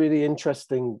that's really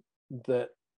interesting,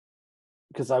 that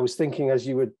because I was thinking as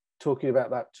you were talking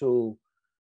about that tool,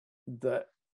 that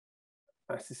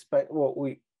I suspect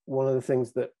one of the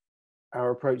things that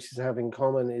our approaches have in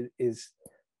common is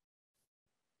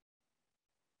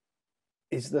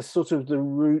the sort of the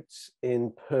roots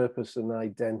in purpose and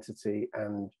identity,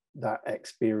 and that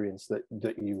experience that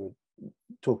you were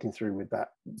talking through with that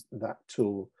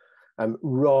tool,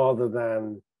 rather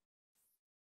than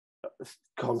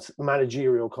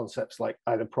managerial concepts like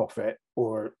either profit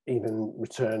or even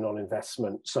return on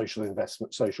investment, social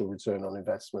return on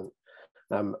investment,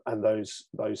 and those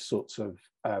sorts of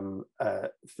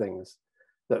things.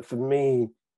 That for me,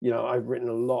 I've written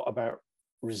a lot about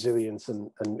resilience and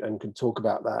can talk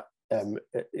about that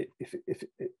if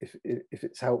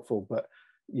it's helpful. But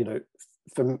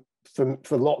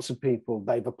for lots of people,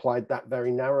 they've applied that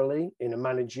very narrowly in a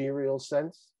managerial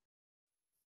sense,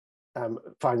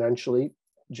 financially,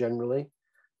 generally,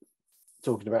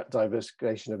 talking about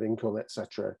diversification of income,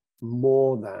 etc.,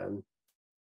 more than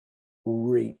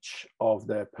reach of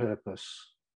their purpose.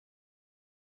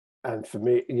 And for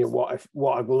me, you know,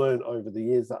 what I've learned over the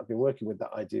years that I've been working with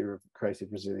that idea of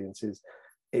creative resilience is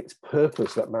it's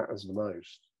purpose that matters the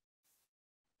most.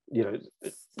 You know,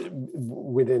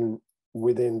 within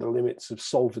the limits of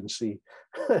solvency,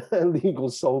 legal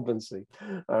solvency,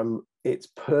 it's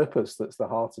purpose that's the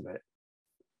heart of it,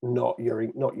 not your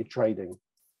trading.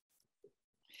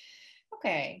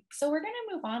 Okay, so we're going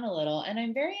to move on a little, and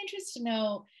I'm very interested to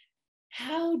know,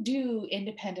 how do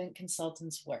independent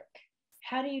consultants work?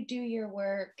 How do you do your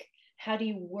work? How do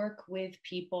you work with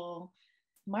people?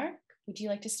 Mark, would you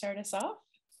like to start us off?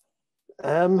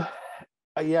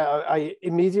 Yeah, I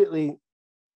immediately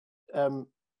think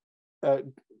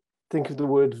of the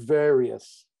word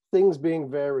various, things being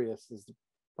various, as the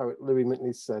poet Louis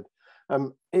MacNeice said.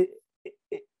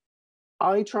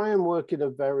 I try and work in a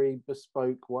very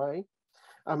bespoke way.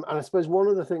 And I suppose one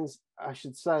of the things I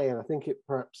should say, and I think it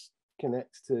perhaps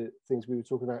connects to things we were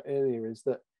talking about earlier, is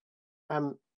that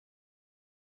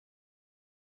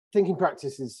thinking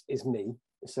practice is me,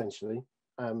 essentially.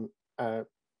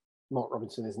 Mark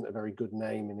Robinson isn't a very good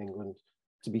name in England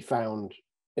to be found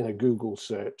in a Google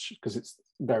search because it's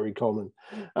very common.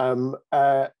 So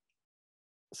I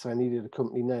needed a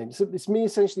company name. So it's me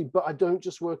essentially, but I don't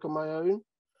just work on my own.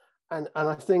 And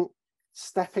I think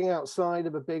stepping outside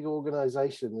of a big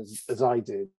organization as I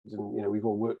did, and you know, we've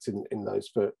all worked in those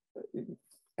for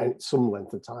some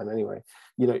length of time anyway,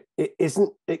 you know,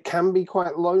 it can be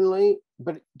quite lonely,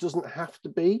 but it doesn't have to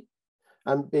be.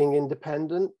 Being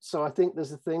independent. So I think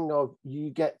there's a thing of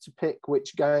you get to pick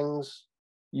which gangs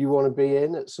you want to be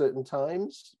in at certain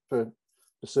times for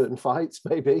certain fights,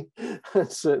 maybe,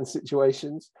 certain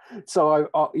situations. So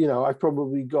you know, I've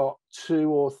probably got 2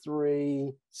 or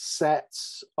 3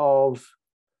 sets of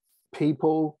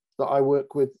people that I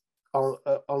work with on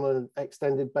an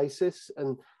extended basis,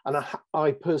 and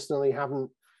I personally haven't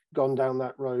gone down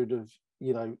that road of,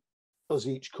 you know, us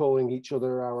each calling each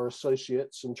other our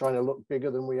associates and trying to look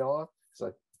bigger than we are.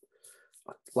 So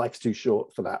life's too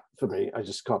short for that for me. I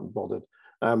just can't be bothered.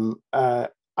 And I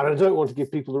don't want to give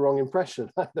people the wrong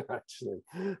impression either, actually.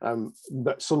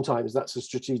 But sometimes that's a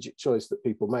strategic choice that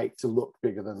people make to look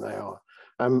bigger than they are.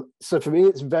 So for me,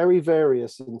 it's very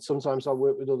various. And sometimes I'll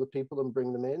work with other people and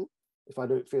bring them in if I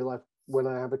don't feel like when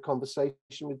I have a conversation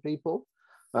with people.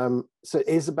 So it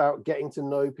is about getting to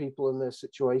know people and their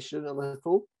situation a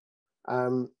little.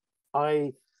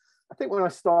 I think when I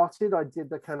started, I did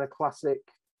the kind of classic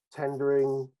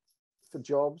tendering for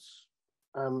jobs,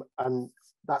 and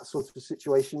that sort of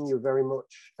situation. You're very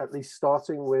much at least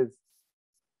starting with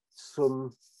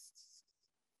some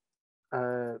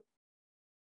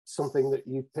something that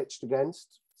you've pitched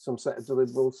against, some set of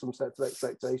deliverables, some set of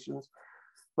expectations,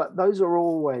 but those are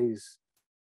always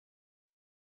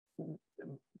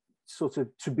sort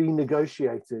of to be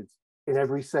negotiated in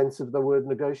every sense of the word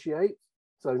negotiate.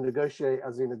 So negotiate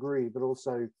as in agree, but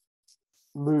also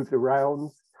moved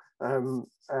around,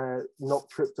 not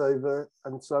tripped over,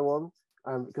 and so on.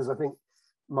 Because I think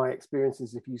my experience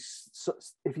is if you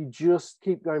just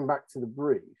keep going back to the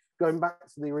brief, going back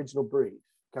to the original brief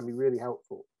can be really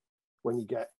helpful when you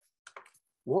get,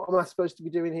 what am I supposed to be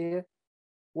doing here?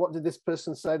 What did this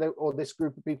person say or this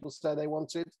group of people say they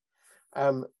wanted?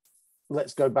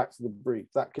 Let's go back to the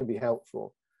brief. That can be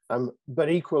helpful. But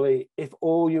equally, if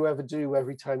all you ever do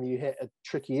every time you hit a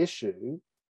tricky issue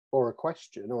or a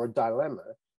question or a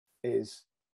dilemma is,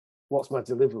 what's my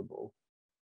deliverable?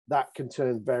 That can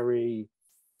turn very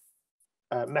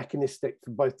mechanistic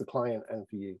for both the client and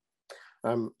for you.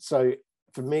 So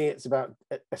for me, it's about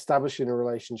establishing a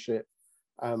relationship,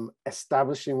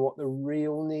 establishing what the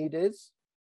real need is,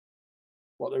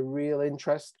 what the real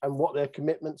interest and what their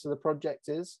commitment to the project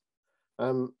is.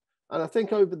 And I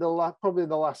think over probably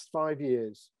the last 5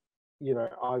 years, you know,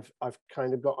 I've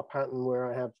kind of got a pattern where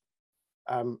I have,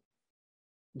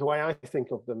 the way I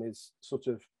think of them is sort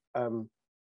of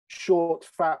short,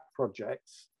 fat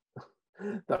projects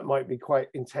that might be quite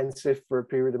intensive for a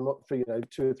period of, for, you know,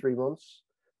 2 or 3 months,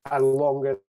 and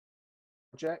longer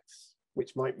projects,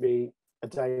 which might be a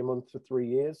day a month for 3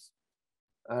 years,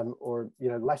 or, you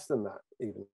know, less than that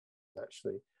even,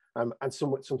 actually, and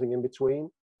something in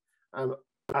between.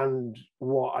 And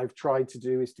what I've tried to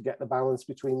do is to get the balance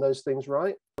between those things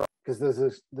right, because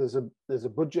there's a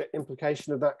budget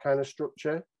implication of that kind of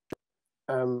structure,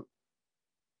 but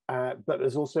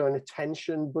there's also an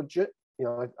attention budget. You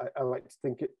know, I like to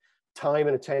think time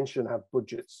and attention have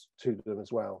budgets to them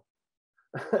as well.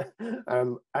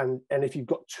 And if you've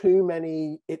got too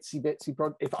many itsy bitsy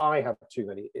if I have too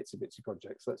many itsy bitsy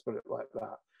projects, let's put it like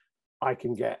that, I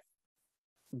can get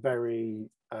very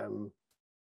well,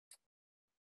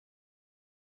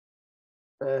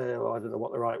 I don't know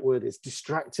what the right word is,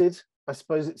 distracted. I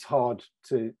suppose it's hard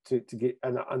to get,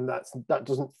 and that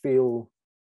doesn't feel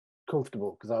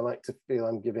comfortable, because I like to feel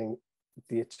I'm giving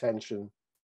the attention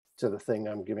to the thing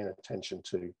I'm giving attention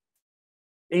to.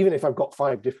 Even if I've got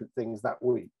 5 different things that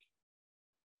week,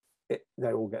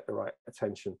 they all get the right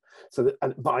attention. So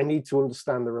that, but I need to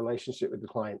understand the relationship with the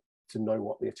client to know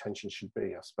what the attention should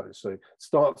be, I suppose. So it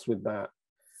starts with that.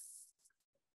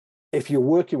 If you're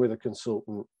working with a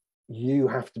consultant, you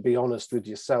have to be honest with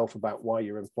yourself about why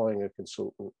you're employing a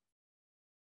consultant.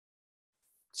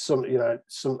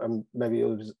 Maybe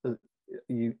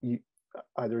you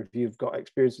either of you've got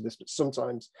experience with this, but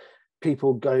sometimes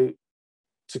people go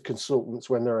to consultants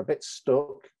when they're a bit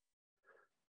stuck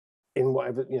in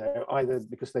whatever, either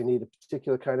because they need a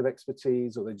particular kind of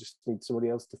expertise, or they just need somebody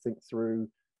else to think through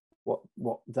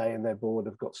what they and their board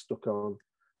have got stuck on.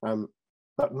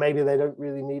 But maybe they don't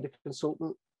really need a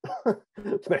consultant.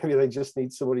 Maybe they just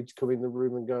need somebody to come in the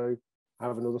room and go,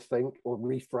 have another think, or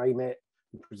reframe it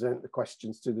and present the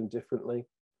questions to them differently.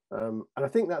 And I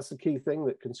think that's the key thing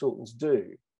that consultants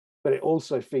do. But it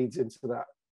also feeds into that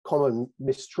common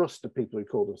mistrust of people who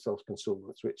call themselves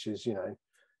consultants, which is, I'm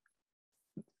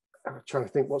trying to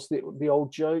think, what's the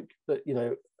old joke that,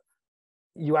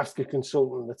 you ask a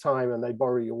consultant the time and they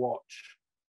borrow your watch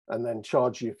and then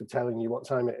charge you for telling you what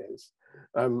time it is,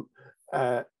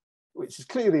 which is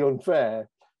clearly unfair.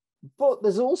 But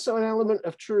there's also an element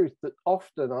of truth that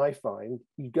often I find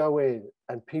you go in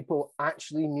and people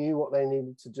actually knew what they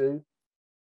needed to do.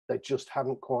 They just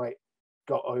hadn't quite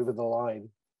got over the line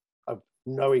of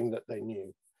knowing that they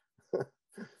knew.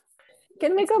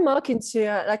 Can we go, Mark, into,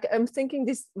 I'm thinking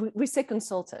this, we say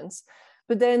consultants,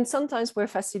 but then sometimes we're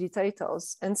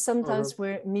facilitators and sometimes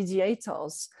we're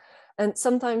mediators. And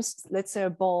sometimes, let's say a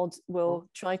board will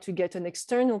try to get an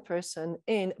external person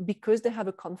in because they have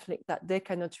a conflict that they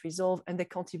cannot resolve and they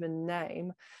can't even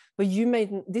name. But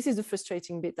this is the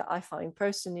frustrating bit that I find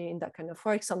personally in that kind of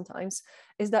work sometimes,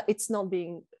 is that it's not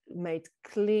being made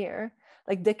clear.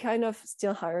 Like they kind of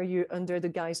still hire you under the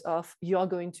guise of you are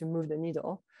going to move the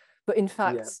needle. But in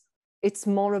fact, it's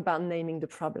more about naming the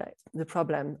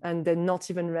problem, and they're not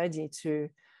even ready to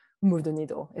move the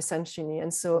needle, essentially.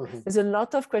 And so there's a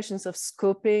lot of questions of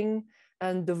scoping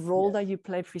and the role that you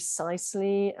play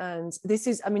precisely. And this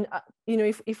is,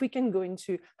 if we can go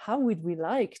into how would we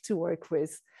like to work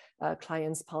with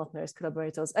clients, partners,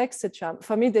 collaborators, etc.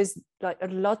 For me, there's like a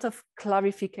lot of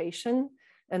clarification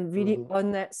and really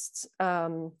honest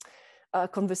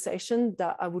conversation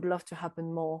that I would love to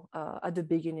happen more at the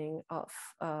beginning of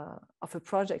a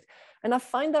project. And I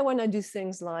find that when I do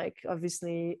things like,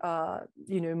 obviously,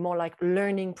 more like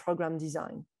learning program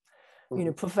design,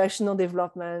 professional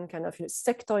development, kind of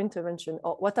sector intervention,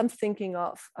 or what I'm thinking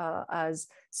of as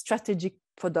strategic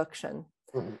production.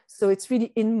 So it's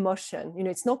really in motion.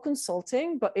 It's not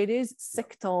consulting, but it is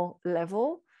sector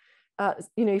level.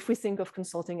 If we think of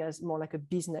consulting as more like a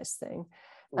business thing.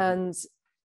 And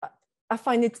I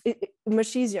find it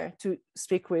much easier to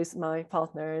speak with my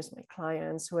partners, my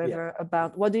clients, whoever,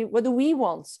 about what do we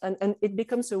want, and it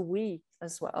becomes a we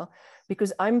as well,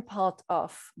 because I'm part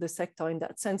of the sector in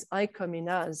that sense. I come in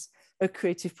as a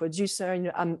creative producer,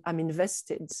 I'm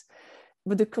invested.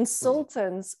 But the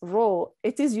consultant's role,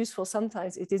 it is useful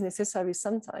sometimes, it is necessary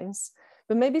sometimes,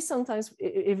 but maybe sometimes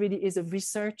it really is a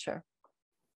researcher.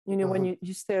 When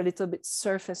you stay a little bit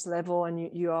surface level and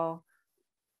you are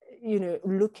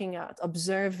looking at,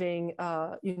 observing,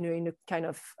 in a kind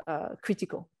of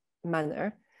critical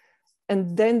manner.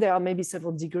 And then there are maybe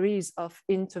several degrees of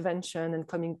intervention and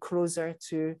coming closer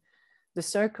to the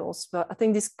circles. But I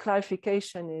think this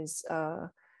clarification is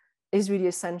really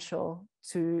essential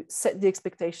to set the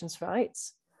expectations right.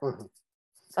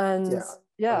 And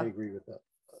I agree with that.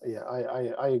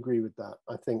 I agree with that.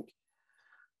 I think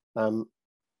the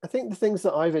things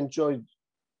that I've enjoyed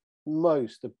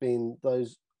most have been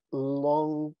those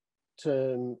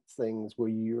long-term things where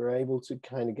you're able to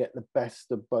kind of get the best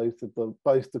of both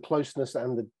the closeness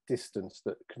and the distance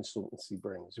that consultancy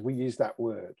brings. We use that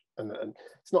word, and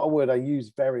it's not a word I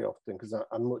use very often because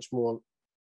I'm much more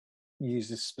use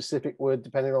a specific word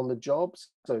depending on the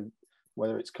jobs. So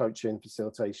whether it's coaching,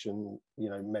 facilitation,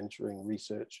 mentoring,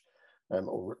 research,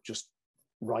 or just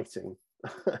writing.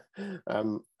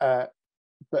 But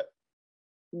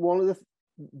one of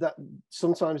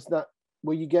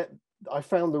I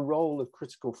found the role of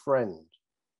critical friend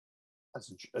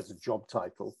as a job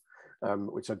title,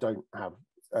 which I don't have.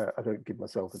 I don't give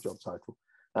myself a job title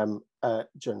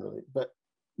generally. But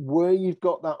where you've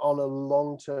got that on a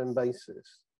long-term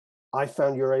basis, I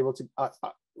found you're able to.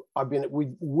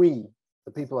 We,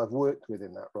 the people I've worked with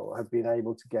in that role, have been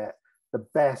able to get the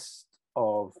best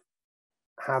of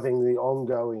having the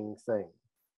ongoing thing,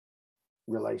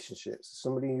 relationships,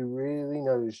 somebody who really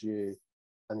knows you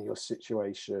and your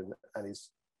situation and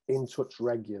is in touch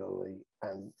regularly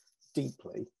and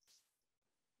deeply,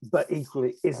 but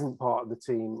equally isn't part of the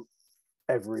team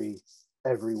every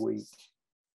week,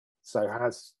 so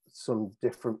has some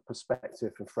different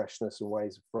perspective and freshness and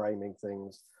ways of framing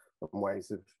things and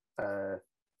ways of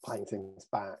playing things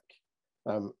back,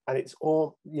 and it's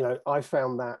all, you know, I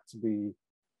found that to be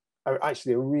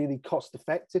actually a really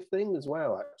cost-effective thing as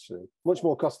well, actually much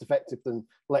more cost-effective than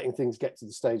letting things get to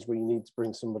the stage where you need to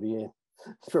bring somebody in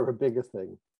for a bigger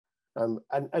thing,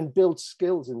 and build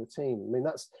skills in the team. I mean,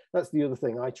 that's the other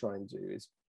thing I try and do, is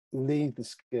leave the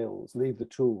skills, leave the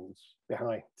tools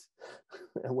behind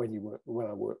when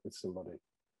I work with somebody.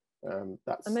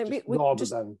 That's just rather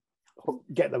than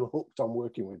get them hooked on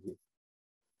working with you.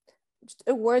 Just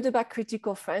a word about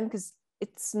critical friend, because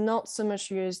it's not so much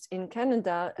used in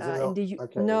Canada.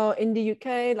 In the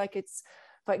UK, like it's,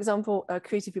 for example,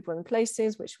 Creative People and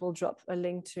Places, which we'll drop a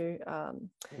link to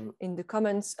in the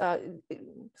comments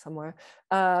somewhere,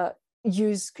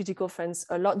 use critical friends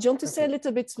a lot. Do you want to say a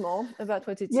little bit more about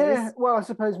what it is? Yeah, well, I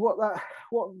suppose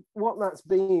what that's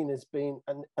been has been,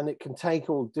 and it can take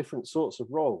all different sorts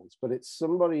of roles, but it's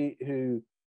somebody who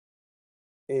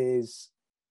is,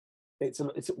 it's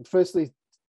firstly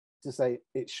to say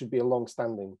it should be a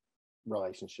long-standing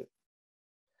relationship.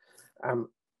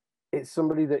 It's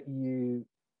somebody that you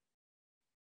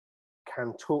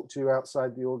can talk to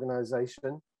outside the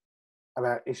organization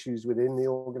about issues within the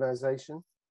organization,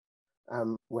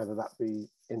 whether that be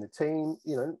in the team,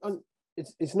 you know, and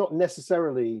it's not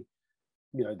necessarily,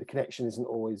 you know, the connection isn't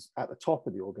always at the top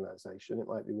of the organization. It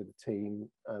might be with the team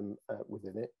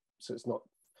within it. So it's not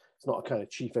a kind of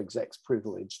chief exec's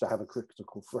privilege to have a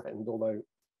critical friend, although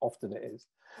often it is.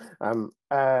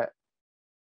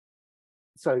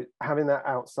 So having that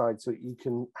outside, so you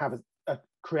can have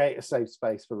create a safe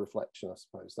space for reflection, I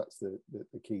suppose that's the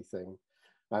key thing.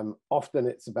 Often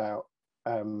it's about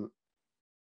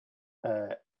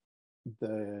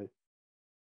the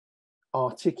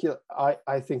articulate.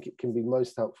 I think it can be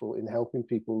most helpful in helping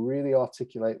people really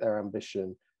articulate their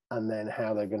ambition and then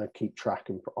how they're going to keep track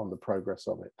on the progress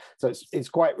of it. So it's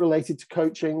quite related to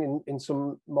coaching in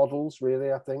some models,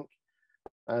 really, I think.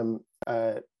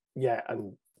 Yeah,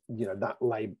 and you know, that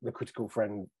the critical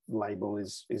friend label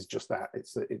is just that.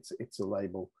 It's a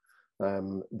label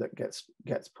that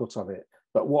gets put on it.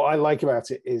 But what I like about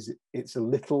it is it's a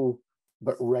little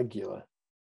but regular,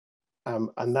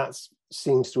 and that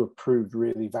seems to have proved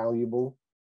really valuable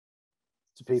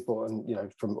to people, and you know,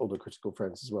 from other critical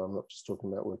friends as well. I'm not just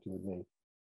talking about working with me.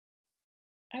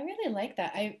 I really like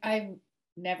that. I've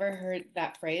never heard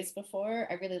that phrase before.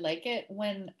 I really like it.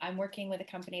 When I'm working with a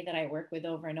company that I work with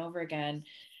over and over again,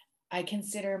 I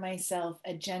consider myself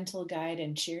a gentle guide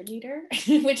and cheerleader,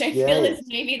 which I feel is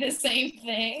maybe the same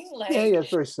thing. Like, yeah,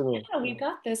 it's very similar. Yeah, we've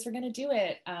got this. We're going to do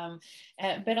it.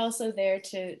 But also there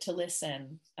to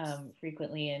listen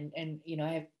frequently. And you know,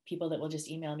 I have people that will just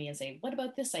email me and say, "What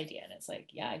about this idea?" And it's like,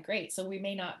 "Yeah, great." So we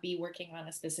may not be working on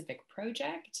a specific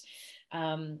project,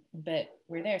 but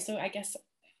we're there. So I guess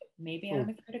maybe I'm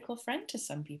a critical friend to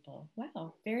some people.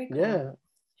 Wow, very cool. Yeah,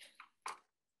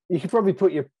 you could probably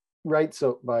put your rates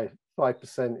up by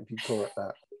 5% if you call it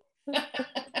that.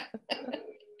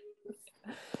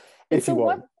 And so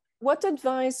what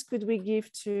advice could we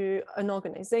give to an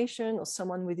organization or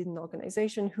someone within an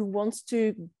organization who wants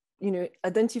to, you know,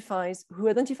 identifies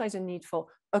a need for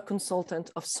a consultant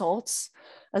of sorts?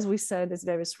 As we said, there's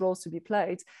various roles to be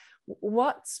played.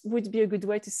 What would be a good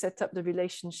way to set up the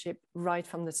relationship right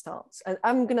from the start? And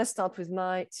I'm going to start with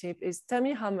my tip is tell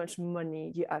me how much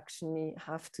money you actually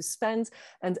have to spend.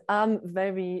 And I'm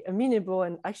very amenable,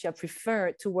 and actually I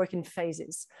prefer to work in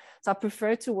phases. So I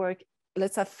prefer to work,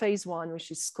 let's have phase one, which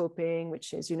is scoping,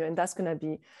 which is, you know, and that's going to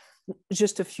be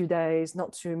just a few days,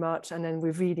 not too much. And then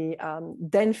we really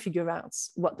then figure out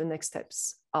what the next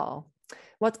steps are.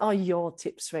 What are your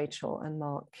tips, Rachel and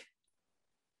Mark?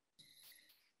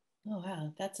 Oh,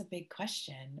 wow. That's a big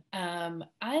question.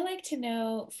 I like to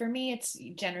know, for me, it's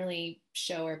generally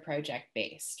show or project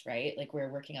based, right? Like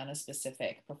we're working on a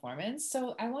specific performance.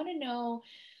 So I want to know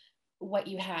what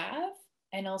you have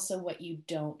and also what you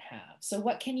don't have. So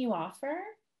what can you offer?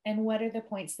 And what are the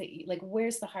points that you, like,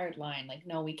 where's the hard line? Like,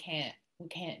 no, we can't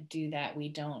can't do that. We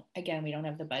don't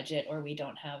have the budget, or we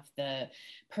don't have the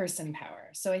person power.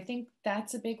 So I think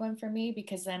that's a big one for me,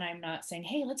 because then I'm not saying,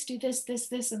 hey, let's do this,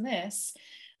 and this.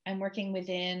 I'm working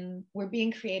we're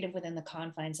being creative within the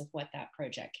confines of what that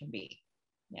project can be.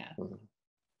 Yeah.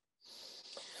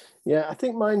 Yeah, I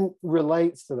think mine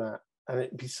relates to that. And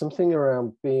it'd be something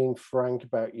around being frank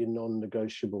about your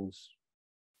non-negotiables,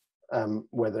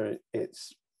 whether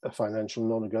it's a financial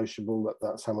non-negotiable,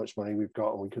 that's how much money we've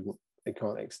got and it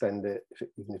can't extend it,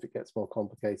 even if it gets more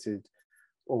complicated,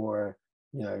 or,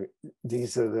 you know,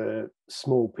 these are the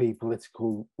small p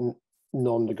political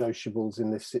non-negotiables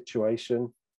in this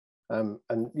situation. And,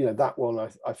 you know, that one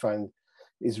I find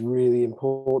is really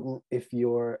important if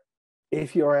you're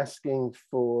asking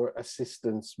for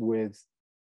assistance with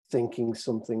thinking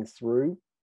something through,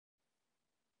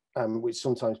 which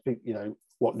sometimes people, you know,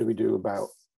 what do we do about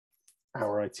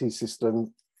our IT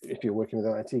system if you're working with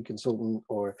an IT consultant,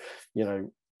 or, you know,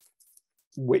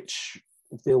 which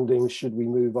building should we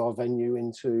move our venue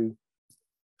into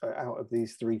out of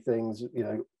these three things, you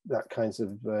know, that kinds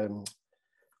of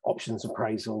options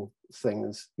appraisal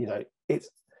things. You know,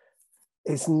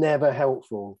 it's never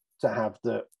helpful to have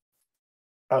the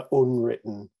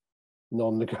unwritten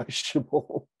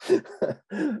non-negotiable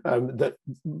that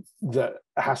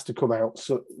has to come out,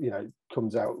 so, you know,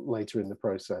 comes out later in the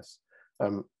process.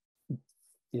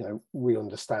 You know, we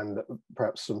understand that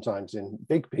perhaps sometimes in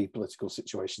big P political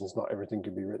situations, not everything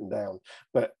can be written down,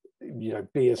 but, you know,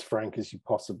 be as frank as you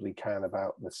possibly can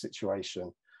about the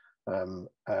situation. And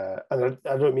I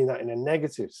don't mean that in a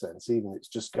negative sense, even. It's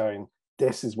just going,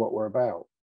 this is what we're about.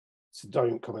 So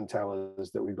don't come and tell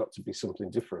us that we've got to be something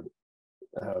different.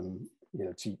 You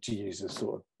know, to use a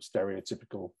sort of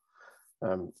stereotypical,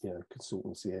 you know,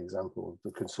 consultancy example of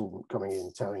the consultant coming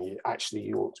in telling you, actually,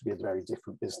 you ought to be a very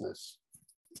different business.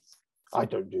 I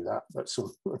don't do that, but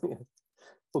some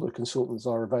other consultants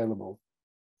are available.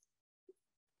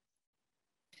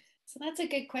 So that's a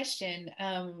good question.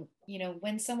 You know,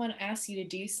 when someone asks you to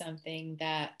do something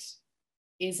that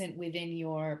isn't within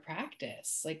your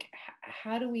practice, like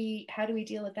how do we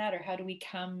deal with that, or how do we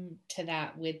come to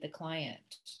that with the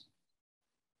client?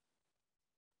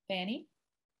 Fanny?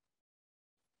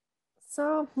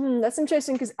 So that's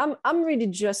interesting, because I'm really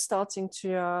just starting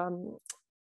to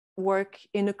work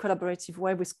in a collaborative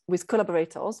way with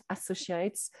collaborators,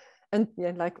 associates, and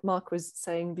yeah, like Mark was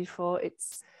saying before,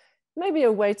 it's maybe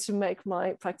a way to make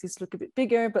my practice look a bit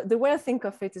bigger, but the way I think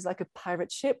of it is like a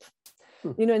pirate ship.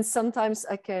 You know, and sometimes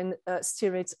I can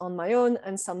steer it on my own,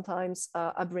 and sometimes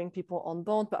I bring people on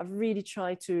board, but I really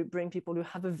try to bring people who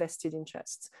have a vested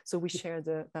interest. So we share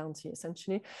the bounty,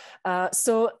 essentially.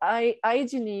 So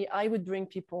ideally, I would bring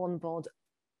people on board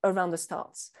around the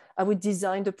start. I would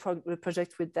design the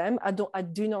project with them. I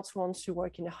do not want to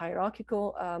work in a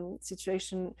hierarchical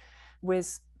situation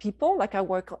with people. Like, I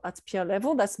work at peer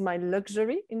level. That's my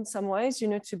luxury in some ways, you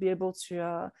know, to be able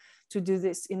to do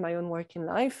this in my own working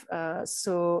life.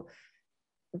 So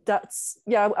that's,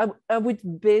 yeah, I would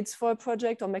bid for a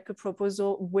project or make a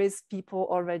proposal with people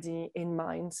already in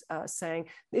mind, saying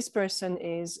this person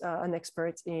is an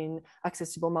expert in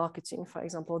accessible marketing, for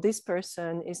example. This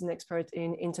person is an expert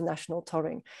in international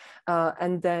touring,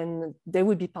 and then they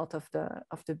would be part of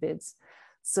the bids.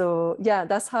 So yeah,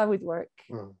 that's how it would work.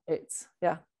 It's,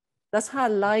 yeah, that's how I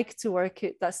like to work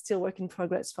it. That's still work in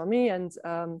progress for me. And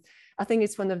I think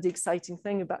it's one of the exciting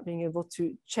things about being able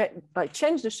to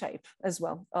change the shape as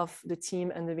well of the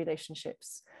team and the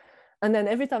relationships. And then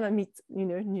every time I meet, you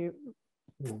know, new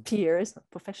peers,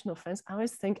 professional friends, I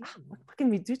always think, what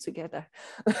can we do together?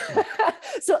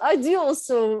 So I do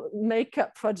also make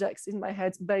up projects in my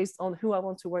head based on who I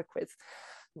want to work with.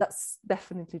 That's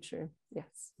definitely true.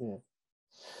 Yes. Yeah.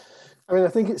 I mean, I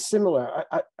think it's similar.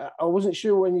 I wasn't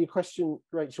sure when you questioned,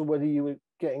 Rachel, whether you were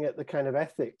getting at the kind of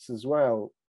ethics as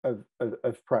well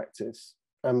of practice.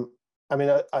 I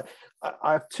mean, I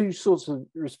have two sorts of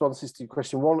responses to your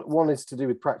question. One is to do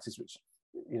with practice, which,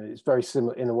 you know, it's very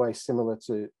similar, in a way, similar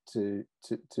to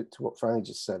what Fanny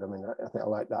just said. I mean, I think I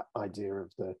like that idea of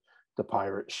the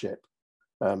pirate ship,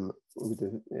 with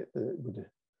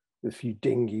a few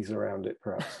dinghies around it,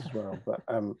 perhaps, as well. But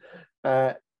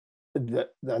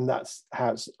and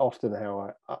that's often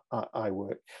how I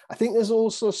work. I think there's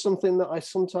also something that I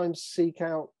sometimes seek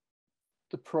out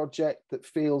the project that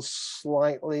feels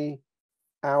slightly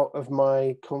out of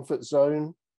my comfort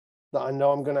zone, that I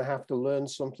know I'm going to have to learn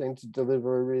something to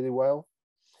deliver really well.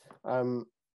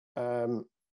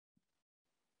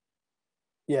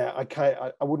 Yeah, I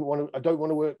wouldn't want to. I don't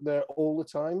want to work there all the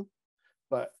time,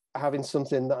 but having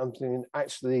something that I'm thinking,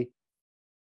 actually,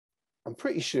 I'm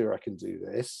pretty sure I can do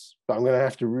this, but I'm going to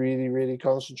have to really, really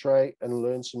concentrate and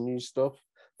learn some new stuff.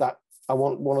 That I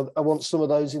want some of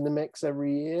those in the mix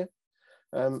every year.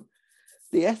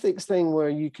 The ethics thing where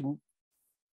you can,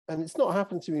 and it's not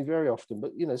happened to me very often,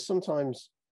 but you know, sometimes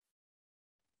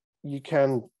you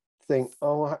can think,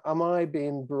 oh, am I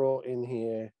being brought in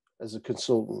here as a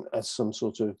consultant as some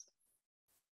sort of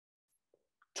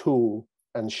tool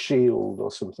and shield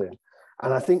or something?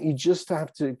 And I think you just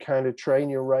have to kind of train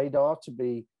your radar to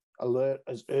be alert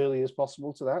as early as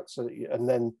possible to that. So that you, and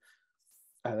then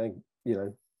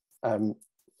you know,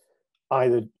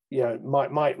 either, you know,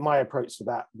 my approach to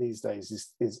that these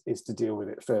days is to deal with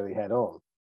it fairly head on.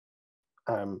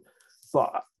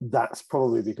 But that's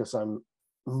probably because I'm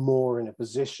more in a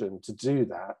position to do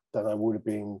that than I would have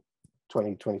been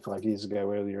 20, 25 years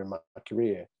ago, earlier in my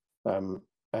career. And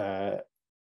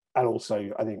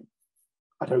also, I think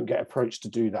I don't get approached to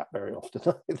do that very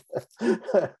often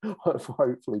either.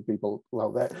 Hopefully people,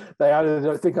 well, they either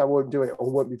don't think I won't do it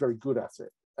or won't be very good at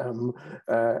it.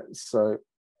 So,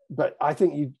 but I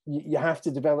think you have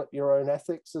to develop your own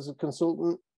ethics as a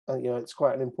consultant. You know, it's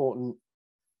quite an important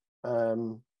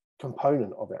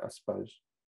component of it, I suppose.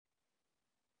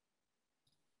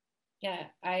 Yeah,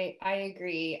 I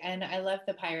agree. And I love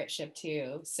the pirate ship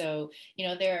too. So, you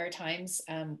know, there are times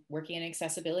working in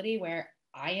accessibility where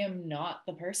I am not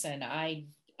the person. I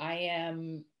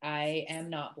am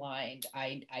not blind.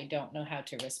 I don't know how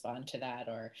to respond to that,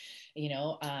 or, you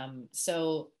know,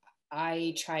 so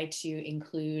I try to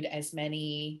include as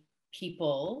many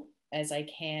people as I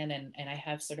can, and I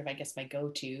have sort of, I guess, my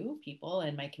go-to people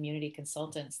and my community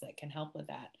consultants that can help with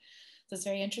that. So it's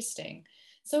very interesting.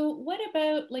 So what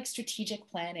about like strategic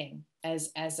planning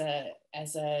as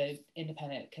a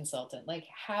independent consultant? Like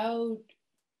how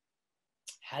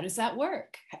does that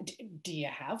work? Do you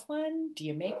have one? Do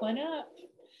you make one up?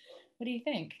 What do you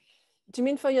think? Do you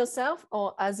mean for yourself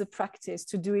or as a practice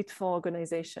to do it for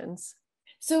organizations?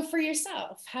 So for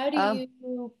yourself, how do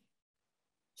you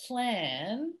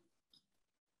plan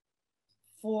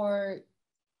for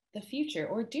the future,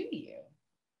 or do you?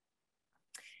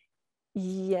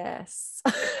 Yes,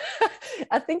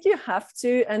 I think you have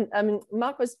to. And I mean,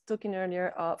 Mark was talking earlier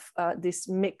of this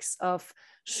mix of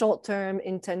short-term,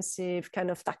 intensive,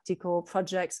 kind of tactical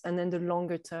projects, and then the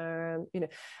longer term, you know.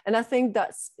 And I think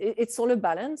it's all a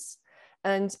balance.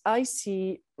 And I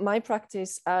see my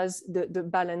practice as the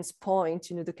balance point,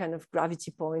 you know, the kind of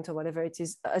gravity point or whatever it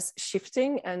is, as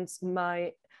shifting, and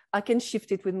I can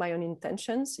shift it with my own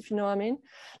intentions, if you know what I mean.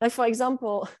 Like, for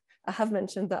example, I have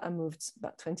mentioned that I moved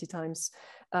about 20 times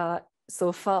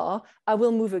so far. I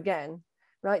will move again,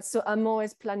 right? So I'm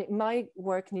always planning. My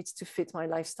work needs to fit my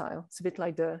lifestyle. It's a bit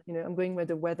like you know, I'm going where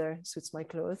the weather suits my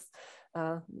clothes.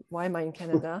 Why am I in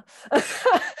Canada?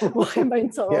 Why am I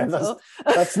in Toronto?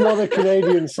 Yeah, that's not a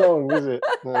Canadian song, is it?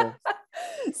 No.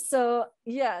 So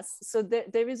yes, so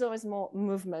there is always more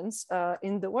movement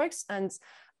in the works, and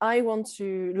I want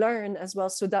to learn as well.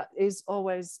 So that is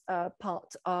always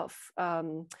part of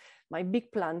my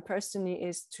big plan personally,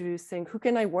 is to think, who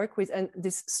can I work with? And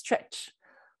this stretch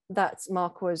that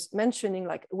Mark was mentioning,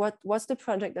 like what's the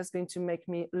project that's going to make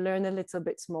me learn a little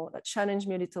bit more, that challenge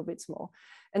me a little bit more,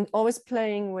 and always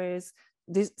playing with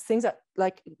these things that,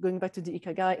 like going back to the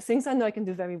Ikigai, things I know I can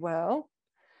do very well,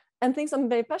 and things I'm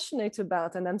very passionate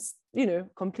about, and I'm, you know,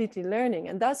 completely learning.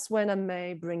 And that's when I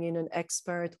may bring in an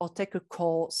expert or take a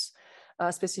course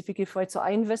specifically for it. So I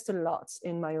invest a lot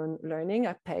in my own learning.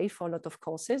 I pay for a lot of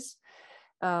courses,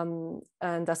 and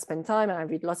I spend time and I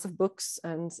read lots of books,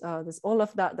 and there's all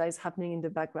of that is happening in the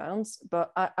background.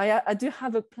 But I do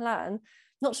have a plan.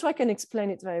 Not sure I can explain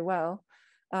it very well.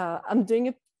 I'm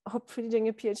hopefully doing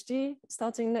a PhD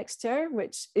starting next year,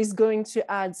 which is going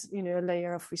to add, you know, a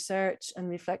layer of research and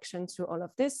reflection to all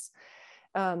of this.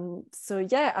 So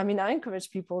yeah, I mean, I encourage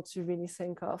people to really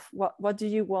think of what do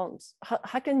you want?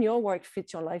 How can your work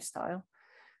fit your lifestyle?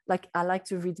 Like, I like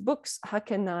to read books. How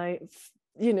can I,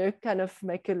 you know, kind of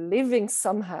make a living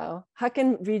somehow? How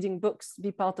can reading books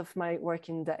be part of my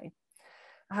working day?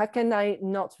 How can I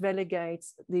not relegate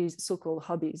these so-called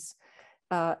hobbies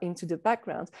into the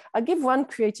background? I'll give one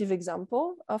creative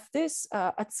example of this.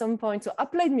 At some point, so I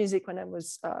played music when I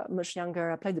was much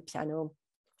younger. I played the piano.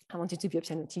 I wanted to be a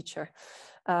piano teacher.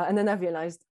 And then I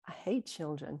realized I hate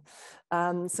children.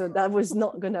 So that was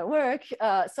not gonna work.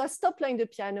 So I stopped playing the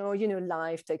piano, you know,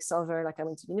 life takes over, like I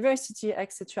went to university,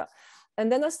 etc.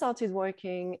 And then I started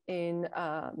working in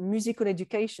musical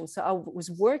education. So I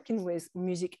was working with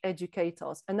music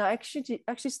educators, and I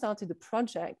actually started a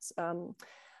project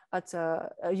at a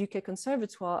UK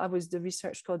conservatoire. I was the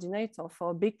research coordinator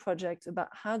for a big project about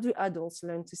how do adults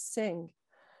learn to sing.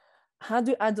 how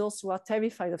do adults who are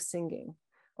terrified of singing,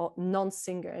 or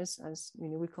non-singers, as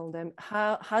we call them,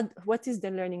 what is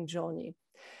their learning journey?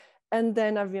 And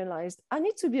then I realized I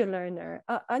need to be a learner.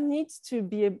 I need to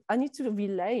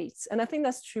relate. And I think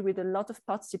that's true with a lot of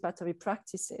participatory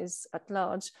practices at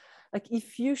large. Like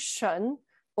if you shun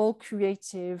all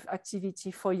creative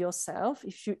activity for yourself,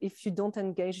 if you don't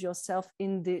engage yourself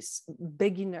in this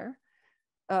beginner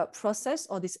process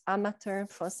or this amateur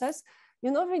process,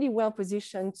 you're not really well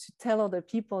positioned to tell other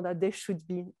people that they should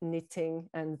be knitting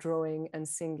and drawing and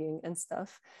singing and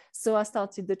stuff. So I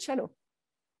started the cello.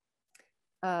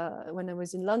 When I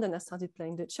was in London, I started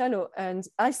playing the cello, and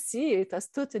I see it as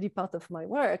totally part of my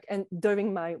work. And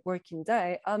during my working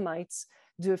day, I might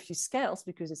do a few scales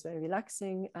because it's very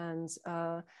relaxing, and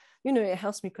it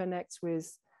helps me connect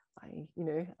with my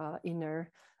inner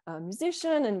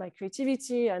musician and my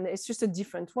creativity, and it's just a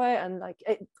different way. And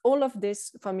all of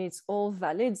this for me, it's all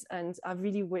valid, and I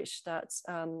really wish that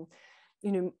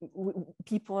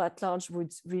people at large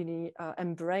would really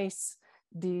embrace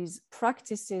these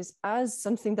practices as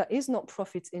something that is not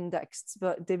profit indexed,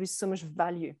 but there is so much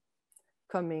value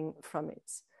coming from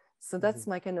it. So that's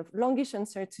my kind of longish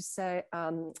answer to say,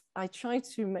 I try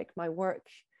to make my work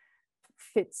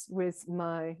fit with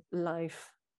my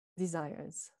life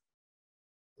desires.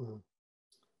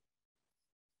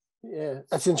 Yeah,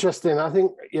 that's interesting. I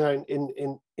think,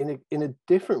 in a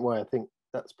different way, I think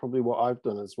that's probably what I've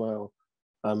done as well.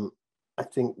 I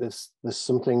think there's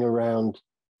something around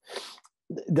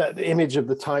that the image of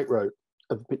the tightrope,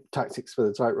 of tactics for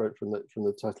the tightrope from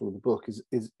the title of the book is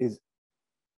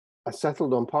I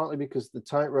settled on, partly because the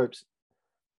tightrope's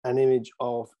an image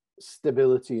of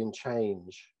stability and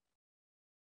change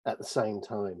at the same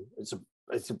time. It's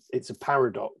a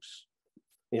paradox.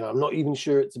 I'm not even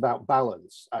sure it's about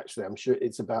balance. Actually, I'm sure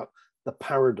it's about the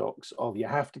paradox of you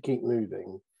have to keep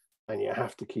moving and you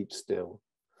have to keep still.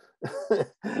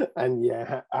 And you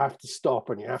have to stop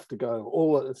and you have to go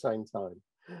all at the same time.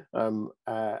 And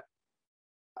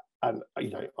I'm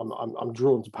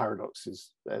drawn to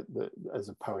paradoxes as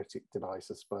a poetic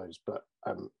device, I suppose. But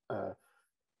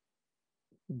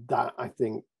that, I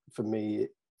think, for me,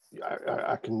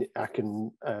 I can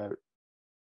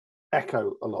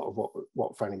echo a lot of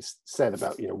what Fanny said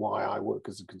about why I work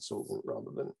as a consultant rather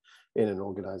than in an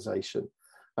organisation.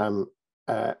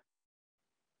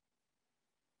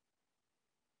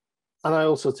 And I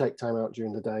also take time out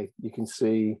during the day. You can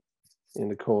see in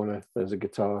the corner, there's a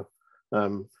guitar.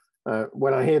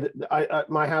 When I hear that,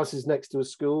 my house is next to a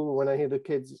school. When I hear the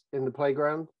kids in the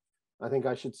playground, I think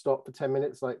I should stop for 10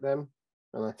 minutes like them.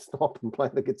 And I stop and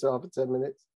play the guitar for 10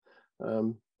 minutes.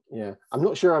 Yeah, I'm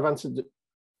not sure I answered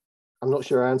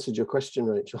your question,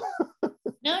 Rachel.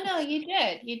 No, you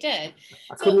did.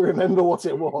 I couldn't remember what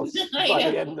it was by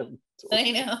the end of it.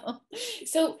 I know.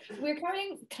 So we're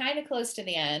coming kind of close to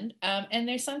the end. And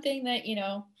there's something that,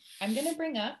 I'm going to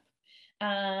bring up.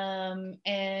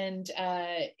 And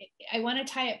I want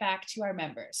to tie it back to our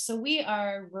members. So we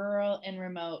are rural and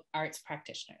remote arts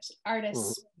practitioners,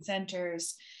 artists,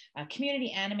 presenters,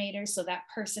 community animators. So that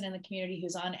person in the community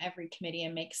who's on every committee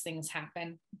and makes things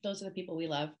happen. Those are the people we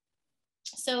love.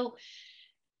 So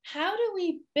how do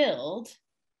we build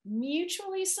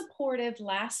mutually supportive,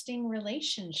 lasting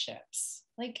relationships?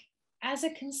 Like, as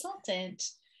a consultant,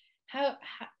 how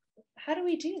do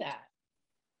we do that?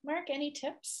 Mark, any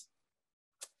tips?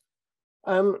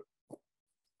 Well,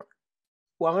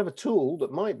 I have a tool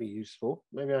that might be useful.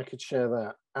 Maybe I could share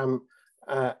that. And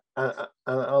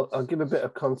I'll give a bit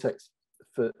of context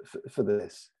for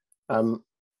this.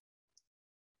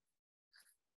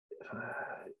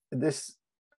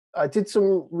 I did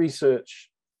some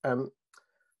research,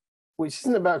 which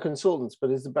isn't about consultants, but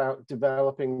is about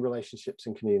developing relationships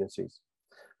in communities.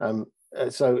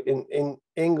 So in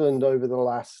England, over the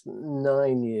last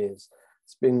 9 years,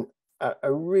 it's been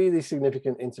a really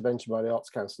significant intervention by the Arts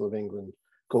Council of England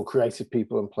called Creative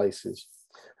People and Places,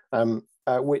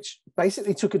 which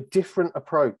basically took a different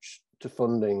approach to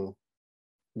funding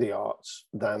the arts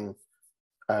than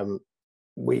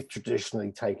we've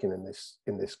traditionally taken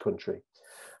in this country.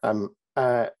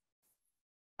 And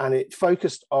it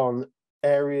focused on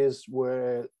areas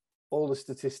where all the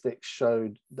statistics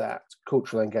showed that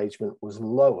cultural engagement was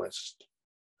lowest,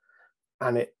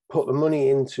 and it put the money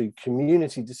into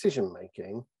community decision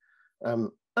making,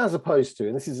 as opposed to,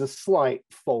 and this is a slight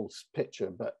false picture,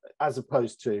 but as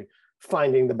opposed to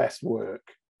finding the best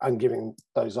work and giving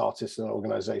those artists and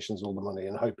organizations all the money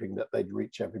and hoping that they'd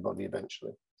reach everybody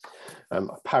eventually. A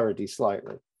parody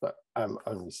slightly, but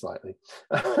only slightly.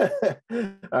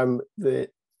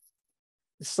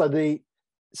 So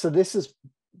this has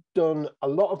done a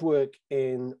lot of work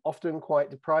in often quite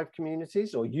deprived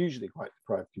communities, or usually quite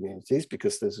deprived communities,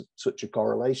 because there's such a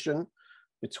correlation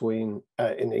between,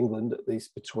 in England at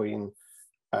least, between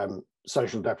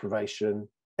social deprivation,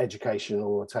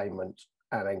 educational attainment,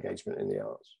 and engagement in the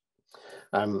arts.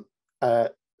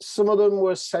 Some of them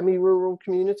were semi-rural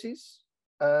communities.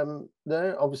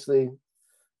 There, obviously,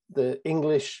 the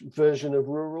English version of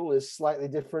rural is slightly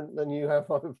different than you have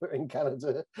over in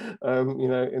Canada. You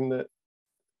know, in that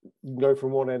you go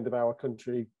from one end of our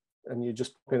country and you're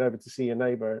just popping over to see your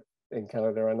neighbour in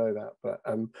Canada. I know that, but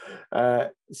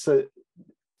so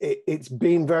it's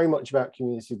been very much about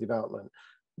community development.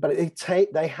 But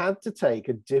they had to take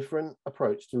a different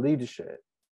approach to leadership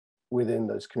within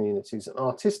those communities, and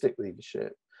artistic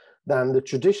leadership, than the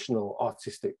traditional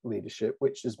artistic leadership,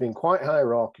 which has been quite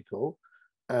hierarchical,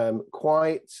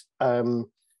 quite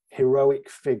heroic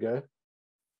figure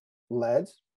led.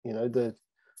 You know, the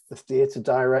theatre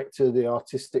director, the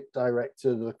artistic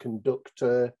director, the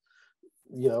conductor,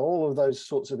 you know, all of those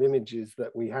sorts of images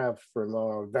that we have from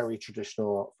our very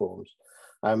traditional art forms.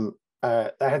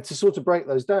 They had to sort of break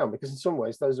those down, because in some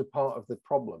ways those are part of the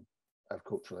problem of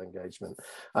cultural engagement.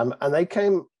 And they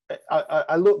came,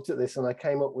 I looked at this and I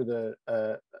came up with a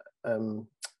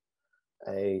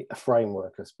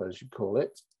framework, I suppose you'd call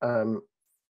it,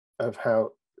 of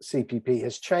how CPP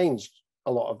has changed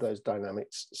a lot of those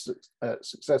dynamics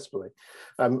successfully,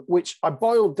 which I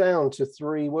boiled down to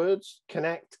 3 words: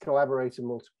 connect, collaborate, and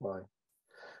multiply.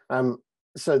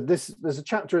 So there's a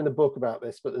chapter in the book about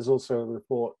this, but there's also a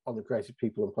report on the Creative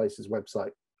People and Places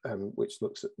website, which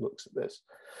looks at this.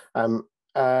 And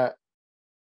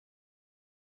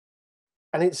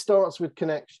it starts with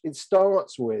connection. It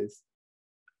starts with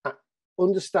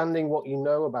understanding what you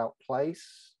know about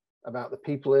place, about the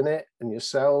people in it and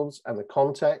yourselves and the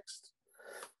context.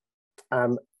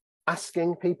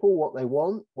 Asking people what they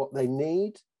want, what they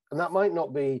need. And that might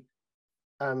not be,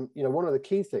 you know, one of the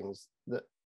key things that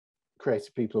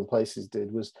Creative People and Places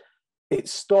did was it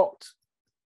stopped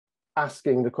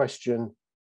asking the question,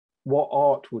 what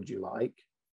art would you like?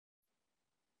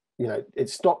 You know, it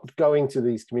stopped going to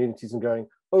these communities and going,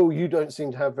 oh, you don't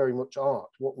seem to have very much art.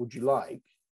 What would you like?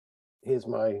 Here's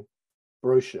my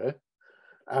brochure.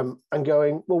 And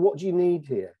going, well, what do you need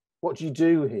here? What do you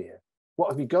do here? What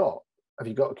have you got? Have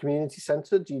you got a community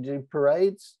centre? Do you do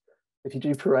parades? If you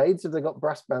do parades, have they got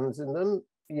brass bands in them?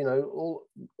 You know, all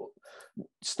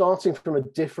starting from a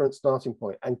different starting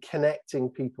point and connecting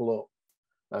people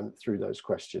up through those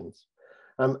questions.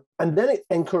 And then it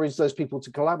encouraged those people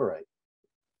to collaborate.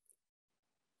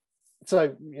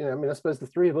 So, you know, I mean, I suppose the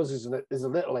 3 of us is a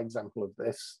little example of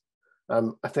this.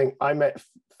 I think I met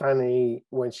Fanny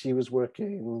when she was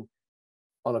working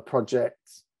on a project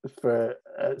for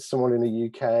someone in the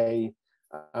UK,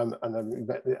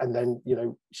 and then, you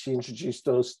know, she introduced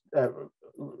us,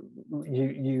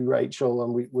 you Rachel,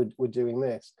 and we're doing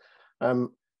this.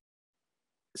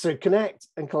 So connect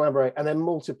and collaborate, and then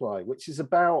multiply, which is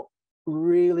about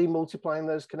really multiplying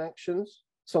those connections.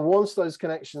 So once those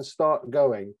connections start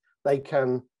going, they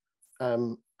can,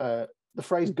 the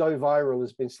phrase go viral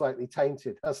has been slightly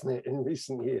tainted, hasn't it, in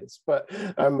recent years, but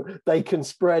they can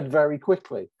spread very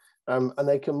quickly, and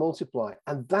they can multiply.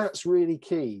 And that's really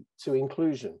key to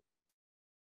inclusion.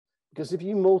 Because if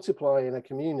you multiply in a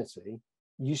community,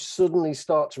 you suddenly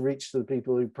start to reach the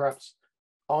people who perhaps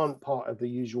aren't part of the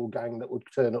usual gang that would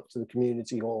turn up to the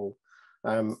community hall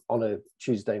on a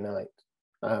Tuesday night.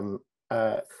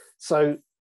 So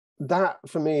that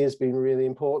for me has been really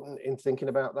important in thinking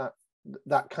about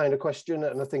that kind of question,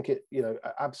 and I think it, you know,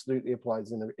 absolutely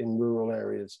applies in rural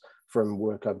areas from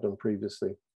work I've done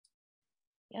previously.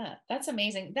 Yeah, that's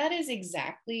amazing. That is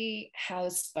exactly how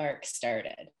SPARC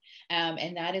started.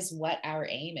 And that is what our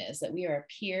aim is, that we are a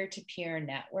peer-to-peer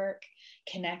network,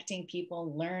 connecting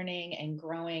people, learning and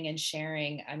growing and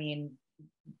sharing. I mean,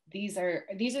 these are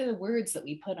the words that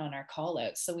we put on our call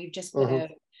outs. So we've just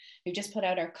put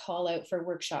out our call out for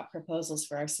workshop proposals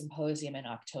for our symposium in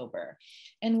October.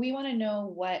 And we want to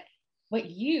know what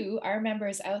you, our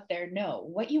members out there, know,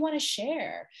 what you want to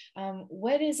share.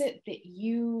 What is it that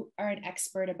you are an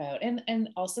expert about? And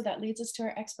also that leads us to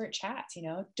our expert chats. You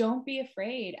know, don't be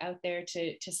afraid out there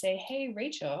to say, hey,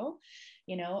 Rachel,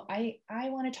 you know, I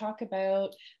want to talk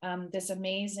about this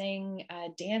amazing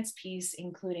dance piece,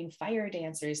 including fire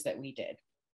dancers that we did.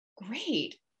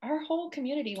 Great. Our whole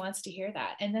community wants to hear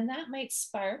that. And then that might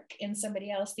spark in somebody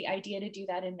else the idea to do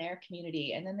that in their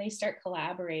community. And then they start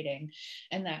collaborating,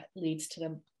 and that leads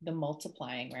to the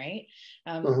multiplying, right?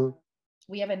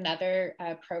 We have another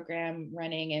program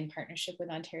running in partnership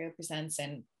with Ontario Presents,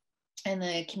 and and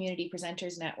the Community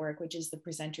Presenters Network, which is the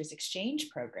Presenters Exchange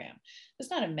Program.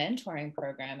 It's not a mentoring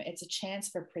program. It's a chance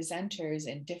for presenters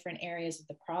in different areas of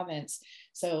the province.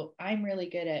 So I'm really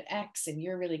good at X and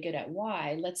you're really good at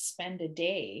Y. Let's spend a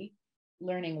day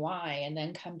learning Y and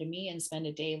then come to me and spend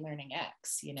a day learning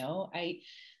X. You know, I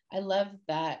love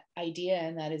that idea,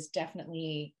 and that is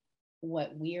definitely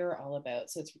what we're all about.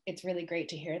 So it's really great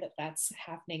to hear that that's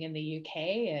happening in the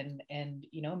UK, and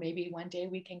you know, maybe one day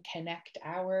we can connect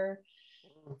our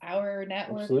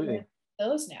network with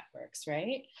those networks,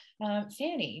 right?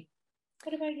 Fanny,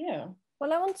 what about you?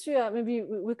 Well, I want to maybe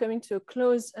we're coming to a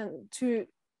close, and to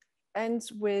end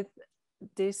with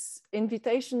this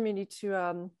invitation really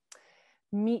to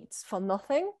meet for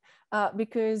nothing,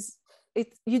 because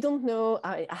you don't know.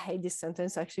 I hate this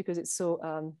sentence actually because it's so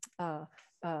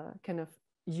kind of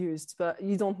used, but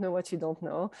you don't know what you don't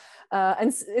know,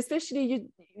 and especially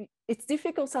it's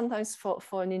difficult sometimes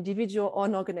for an individual or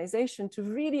an organization to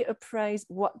really appraise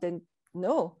what they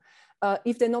know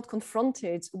if they're not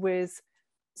confronted with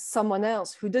someone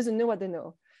else who doesn't know what they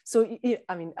know. So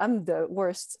I mean, I'm the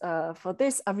worst for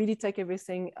this. I really take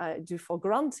everything I do for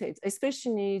granted,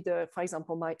 especially for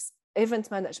example, my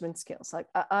event management skills. Like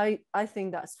I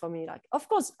think that's for me, like, of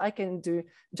course I can do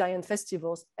giant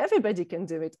festivals, everybody can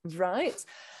do it, right?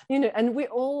 You know, and we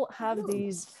all have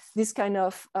these kind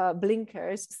of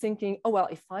blinkers thinking, oh well,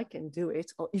 if I can do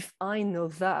it, or if I know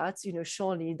that, you know,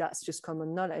 surely that's just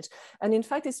common knowledge. And in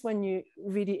fact, it's when you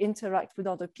really interact with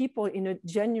other people in a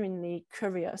genuinely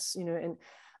curious, you know,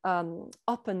 and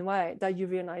open way that you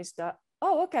realize that,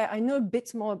 oh, okay, I know a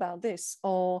bit more about this,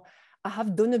 or I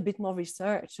have done a bit more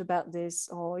research about this,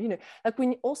 or, you know, like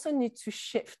we also need to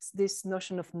shift this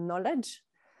notion of knowledge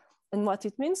and what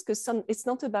it means, because it's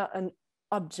not about an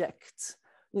object.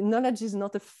 Knowledge is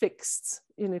not a fixed,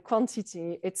 you know,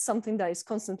 quantity. It's something that is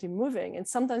constantly moving. And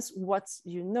sometimes what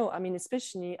you know, I mean,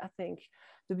 especially I think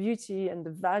the beauty and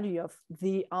the value of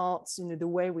the arts, you know, the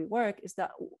way we work is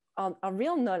that our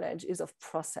real knowledge is of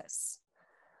process.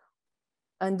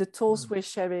 And the tools we're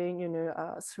sharing, you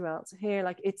know, throughout here,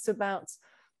 like it's about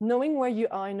knowing where you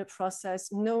are in the process,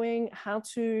 knowing how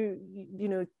to, you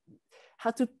know, how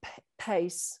to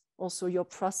pace also your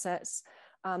process.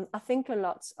 I think a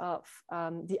lot of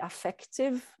the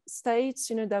affective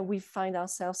states, you know, that we find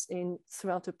ourselves in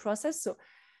throughout the process. So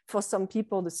for some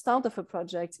people, the start of a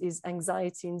project is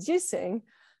anxiety inducing.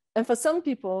 And for some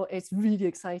people, it's really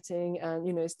exciting and,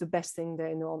 you know, it's the best thing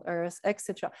they know on earth,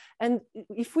 etc. And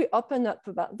if we open up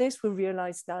about this, we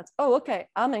realize that, oh, okay,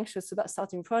 I'm anxious about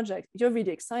starting a project. You're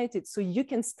really excited. So you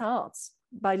can start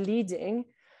by leading.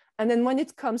 And then when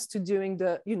it comes to doing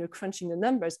the, you know, crunching the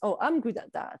numbers, oh, I'm good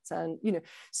at that. And, you know,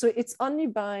 so it's only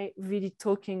by really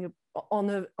talking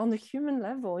on a human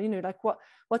level, you know, like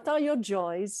what are your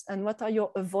joys and what are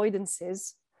your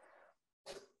avoidances?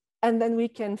 And then we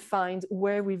can find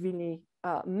where we really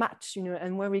match, you know,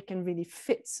 and where we can really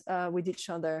fit with each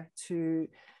other to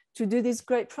do these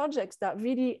great projects that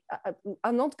really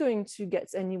are not going to get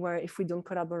anywhere if we don't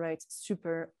collaborate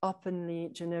super openly,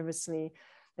 generously.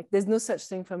 Like there's no such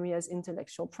thing for me as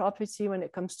intellectual property when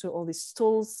it comes to all these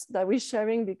tools that we're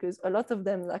sharing, because a lot of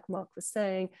them, like Mark was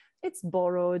saying, it's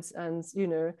borrowed and, you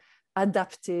know,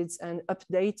 adapted and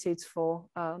updated for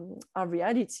our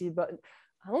reality. But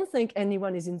I don't think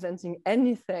anyone is inventing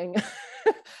anything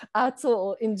at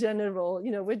all in general. You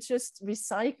know, we're just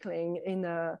recycling in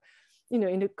a, you know,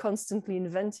 in a constantly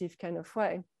inventive kind of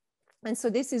way. And so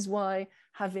this is why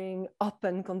having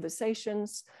open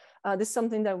conversations, there's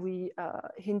something that we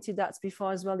hinted at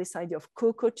before as well, this idea of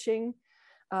co-coaching.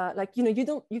 Like, you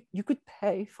know, you could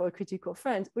pay for a critical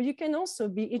friend, but you can also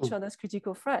be each other's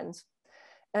critical friends.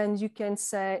 And you can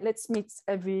say, let's meet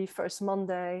every first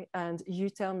Monday and you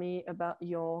tell me about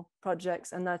your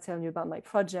projects and I tell you about my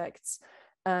projects.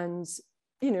 And,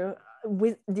 you know,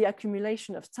 with the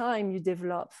accumulation of time, you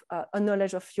develop a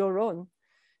knowledge of your own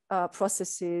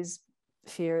processes,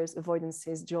 fears,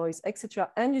 avoidances, joys, etc.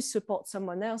 And you support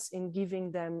someone else in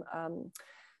giving them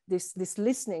this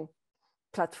listening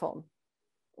platform,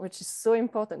 which is so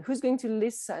important. Who's going to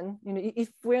listen? You know, if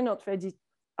we're not ready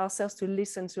ourselves to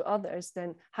listen to others,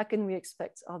 then how can we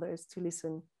expect others to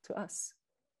listen to us?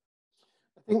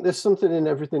 I think there's something in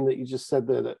everything that you just said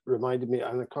there that reminded me,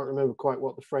 and I can't remember quite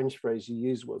what the French phrase you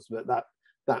used was, but that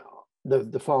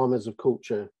the farmers of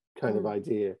culture kind of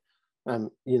idea,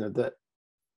 you know, that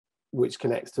which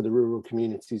connects to the rural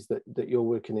communities that you're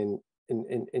working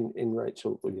in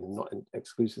Rachel, well, you know, not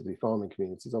exclusively farming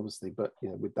communities, obviously, but, you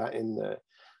know, with that in there,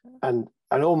 and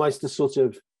almost a sort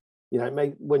of you know,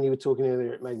 when you were talking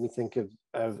earlier, it made me think of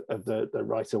the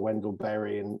writer Wendell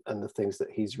Berry and the things that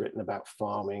he's written about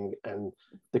farming and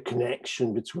the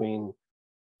connection between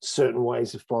certain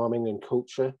ways of farming and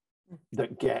culture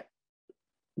that get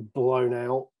blown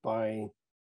out by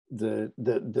the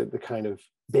kind of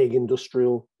big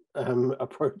industrial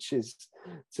approaches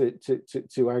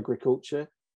to agriculture.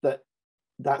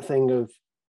 That thing of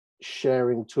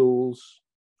sharing tools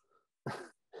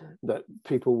that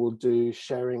people will do,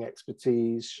 sharing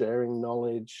expertise, sharing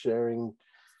knowledge, sharing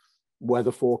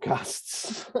weather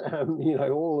forecasts, you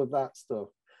know, all of that stuff,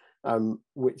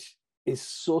 which is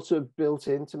sort of built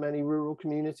into many rural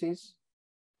communities.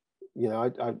 You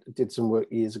know, I did some work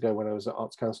years ago when I was at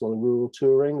Arts Council on rural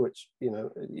touring, which, you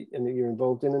know, and you're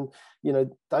involved in, and, you know,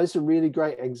 those are really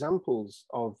great examples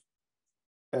of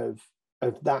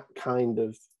that kind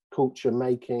of culture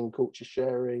making, culture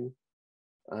sharing,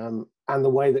 and the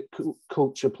way that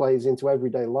culture plays into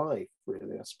everyday life,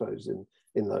 really, I suppose,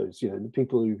 in those, you know, the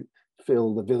people who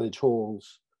fill the village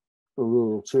halls for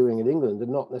rural touring in England are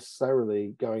not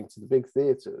necessarily going to the big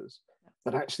theatres,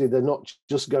 but actually they're not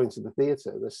just going to the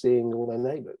theatre, they're seeing all their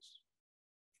neighbours.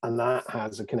 And that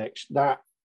has a connection, that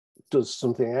does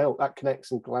something else, that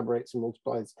connects and collaborates and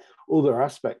multiplies other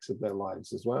aspects of their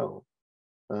lives as well.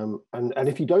 And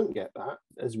if you don't get that,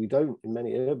 as we don't in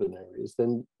many urban areas,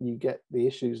 then you get the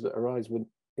issues that arise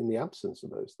in the absence of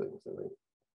those things, I think.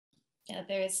 Yeah,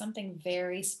 there is something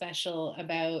very special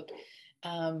about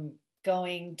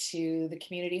going to the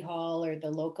community hall or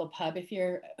the local pub.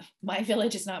 My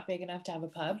village is not big enough to have a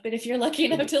pub, but if you're lucky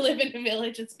enough to live in a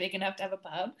village, it's big enough to have a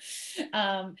pub.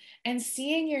 And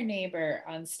seeing your neighbor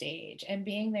on stage and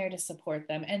being there to support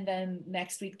them. And then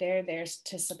next week they're there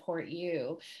to support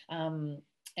you.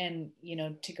 And, you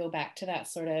know, to go back to that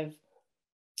sort of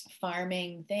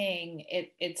farming thing,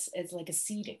 it's like a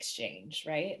seed exchange,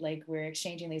 right? Like we're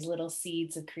exchanging these little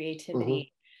seeds of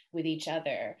creativity with each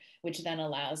other, which then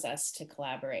allows us to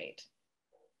collaborate.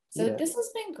 So this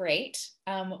has been great.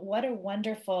 What a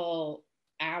wonderful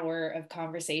hour of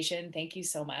conversation. Thank you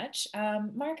so much.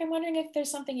 Mark, I'm wondering if there's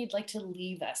something you'd like to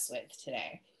leave us with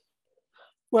today.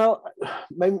 Well,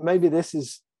 maybe this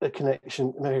is a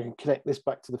connection. Maybe I can connect this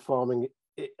back to the farming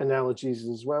analogies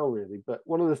as well, really. But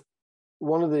one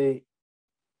of the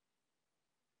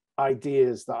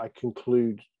ideas that I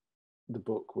conclude the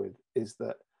book with is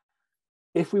that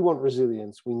if we want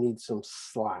resilience, we need some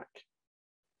slack,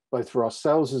 both for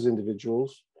ourselves as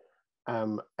individuals,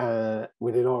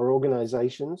 within our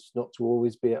organizations, not to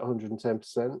always be at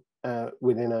 110%,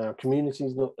 within our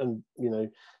communities, not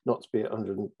to be at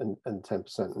 110%.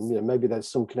 And, you know, maybe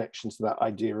there's some connection to that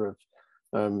idea of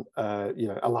you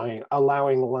know,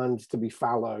 allowing land to be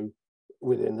fallow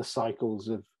within the cycles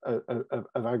of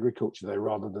agriculture there,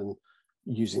 rather than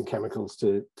using chemicals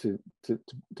to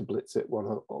blitz it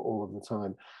all of the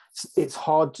time. It's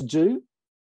hard to do,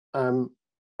 and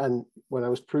when I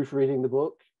was proofreading the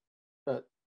book at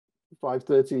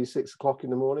 5:30, 6 o'clock in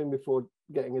the morning before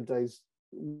getting a day's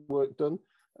work done,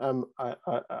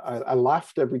 I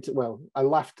laughed I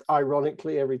laughed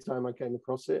ironically every time I came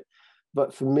across it.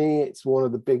 But for me, it's one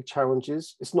of the big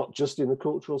challenges. It's not just in the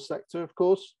cultural sector, of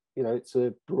course. You know, it's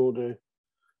a broader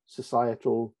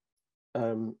societal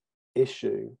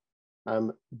issue.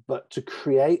 But to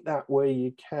create that where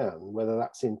you can, whether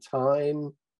that's in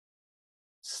time,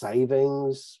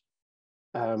 savings,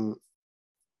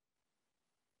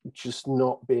 just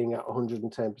not being at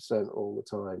 110% all the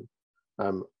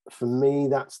time. For me,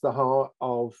 that's the heart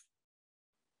of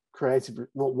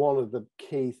one of the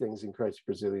key things in creative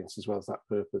resilience, as well as that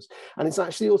purpose. And it's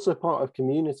actually also part of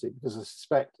community, because I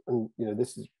suspect, and, you know,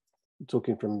 this is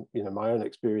talking from, you know, my own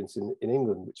experience in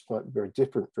England, which might be very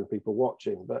different from people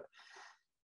watching, but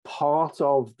part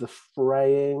of the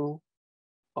fraying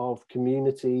of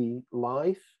community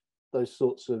life, those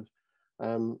sorts of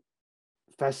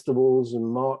festivals and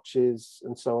marches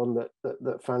and so on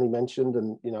that Fanny mentioned,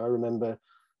 and, you know, I remember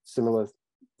similar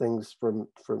things from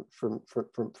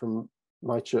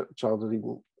my childhood,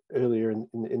 even earlier in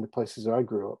the places I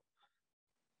grew up.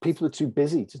 People are too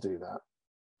busy to do that.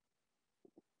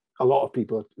 A lot of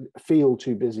people feel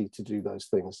too busy to do those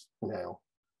things now,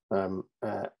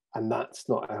 and that's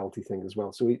not a healthy thing as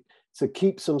well. So to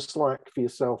keep some slack for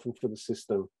yourself and for the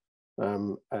system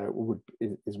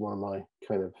is one of my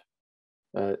kind of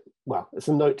well, it's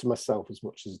a note to myself as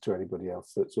much as to anybody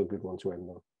else. So it's a good one to end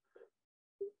on.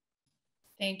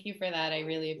 Thank you for that. I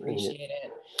really appreciate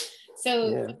it.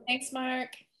 So thanks, Mark.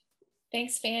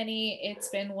 Thanks, Fanny. It's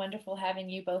been wonderful having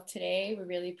you both today. We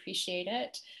really appreciate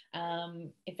it.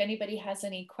 If anybody has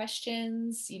any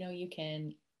questions, you know, you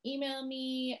can email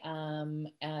me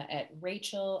at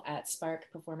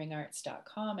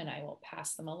rachel@sparkperformingarts.com, and I will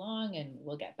pass them along and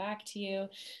we'll get back to you.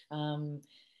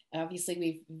 Obviously,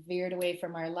 we've veered away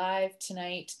from our live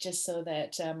tonight just so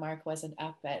that Mark wasn't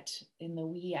up in the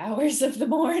wee hours of the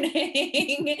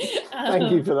morning.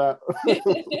 Thank you for that.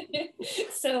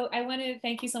 So I want to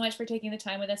thank you so much for taking the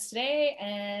time with us today,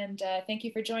 and thank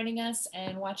you for joining us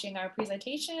and watching our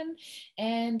presentation,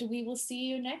 and we will see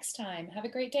you next time. Have a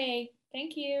great day.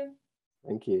 Thank you.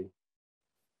 Thank you.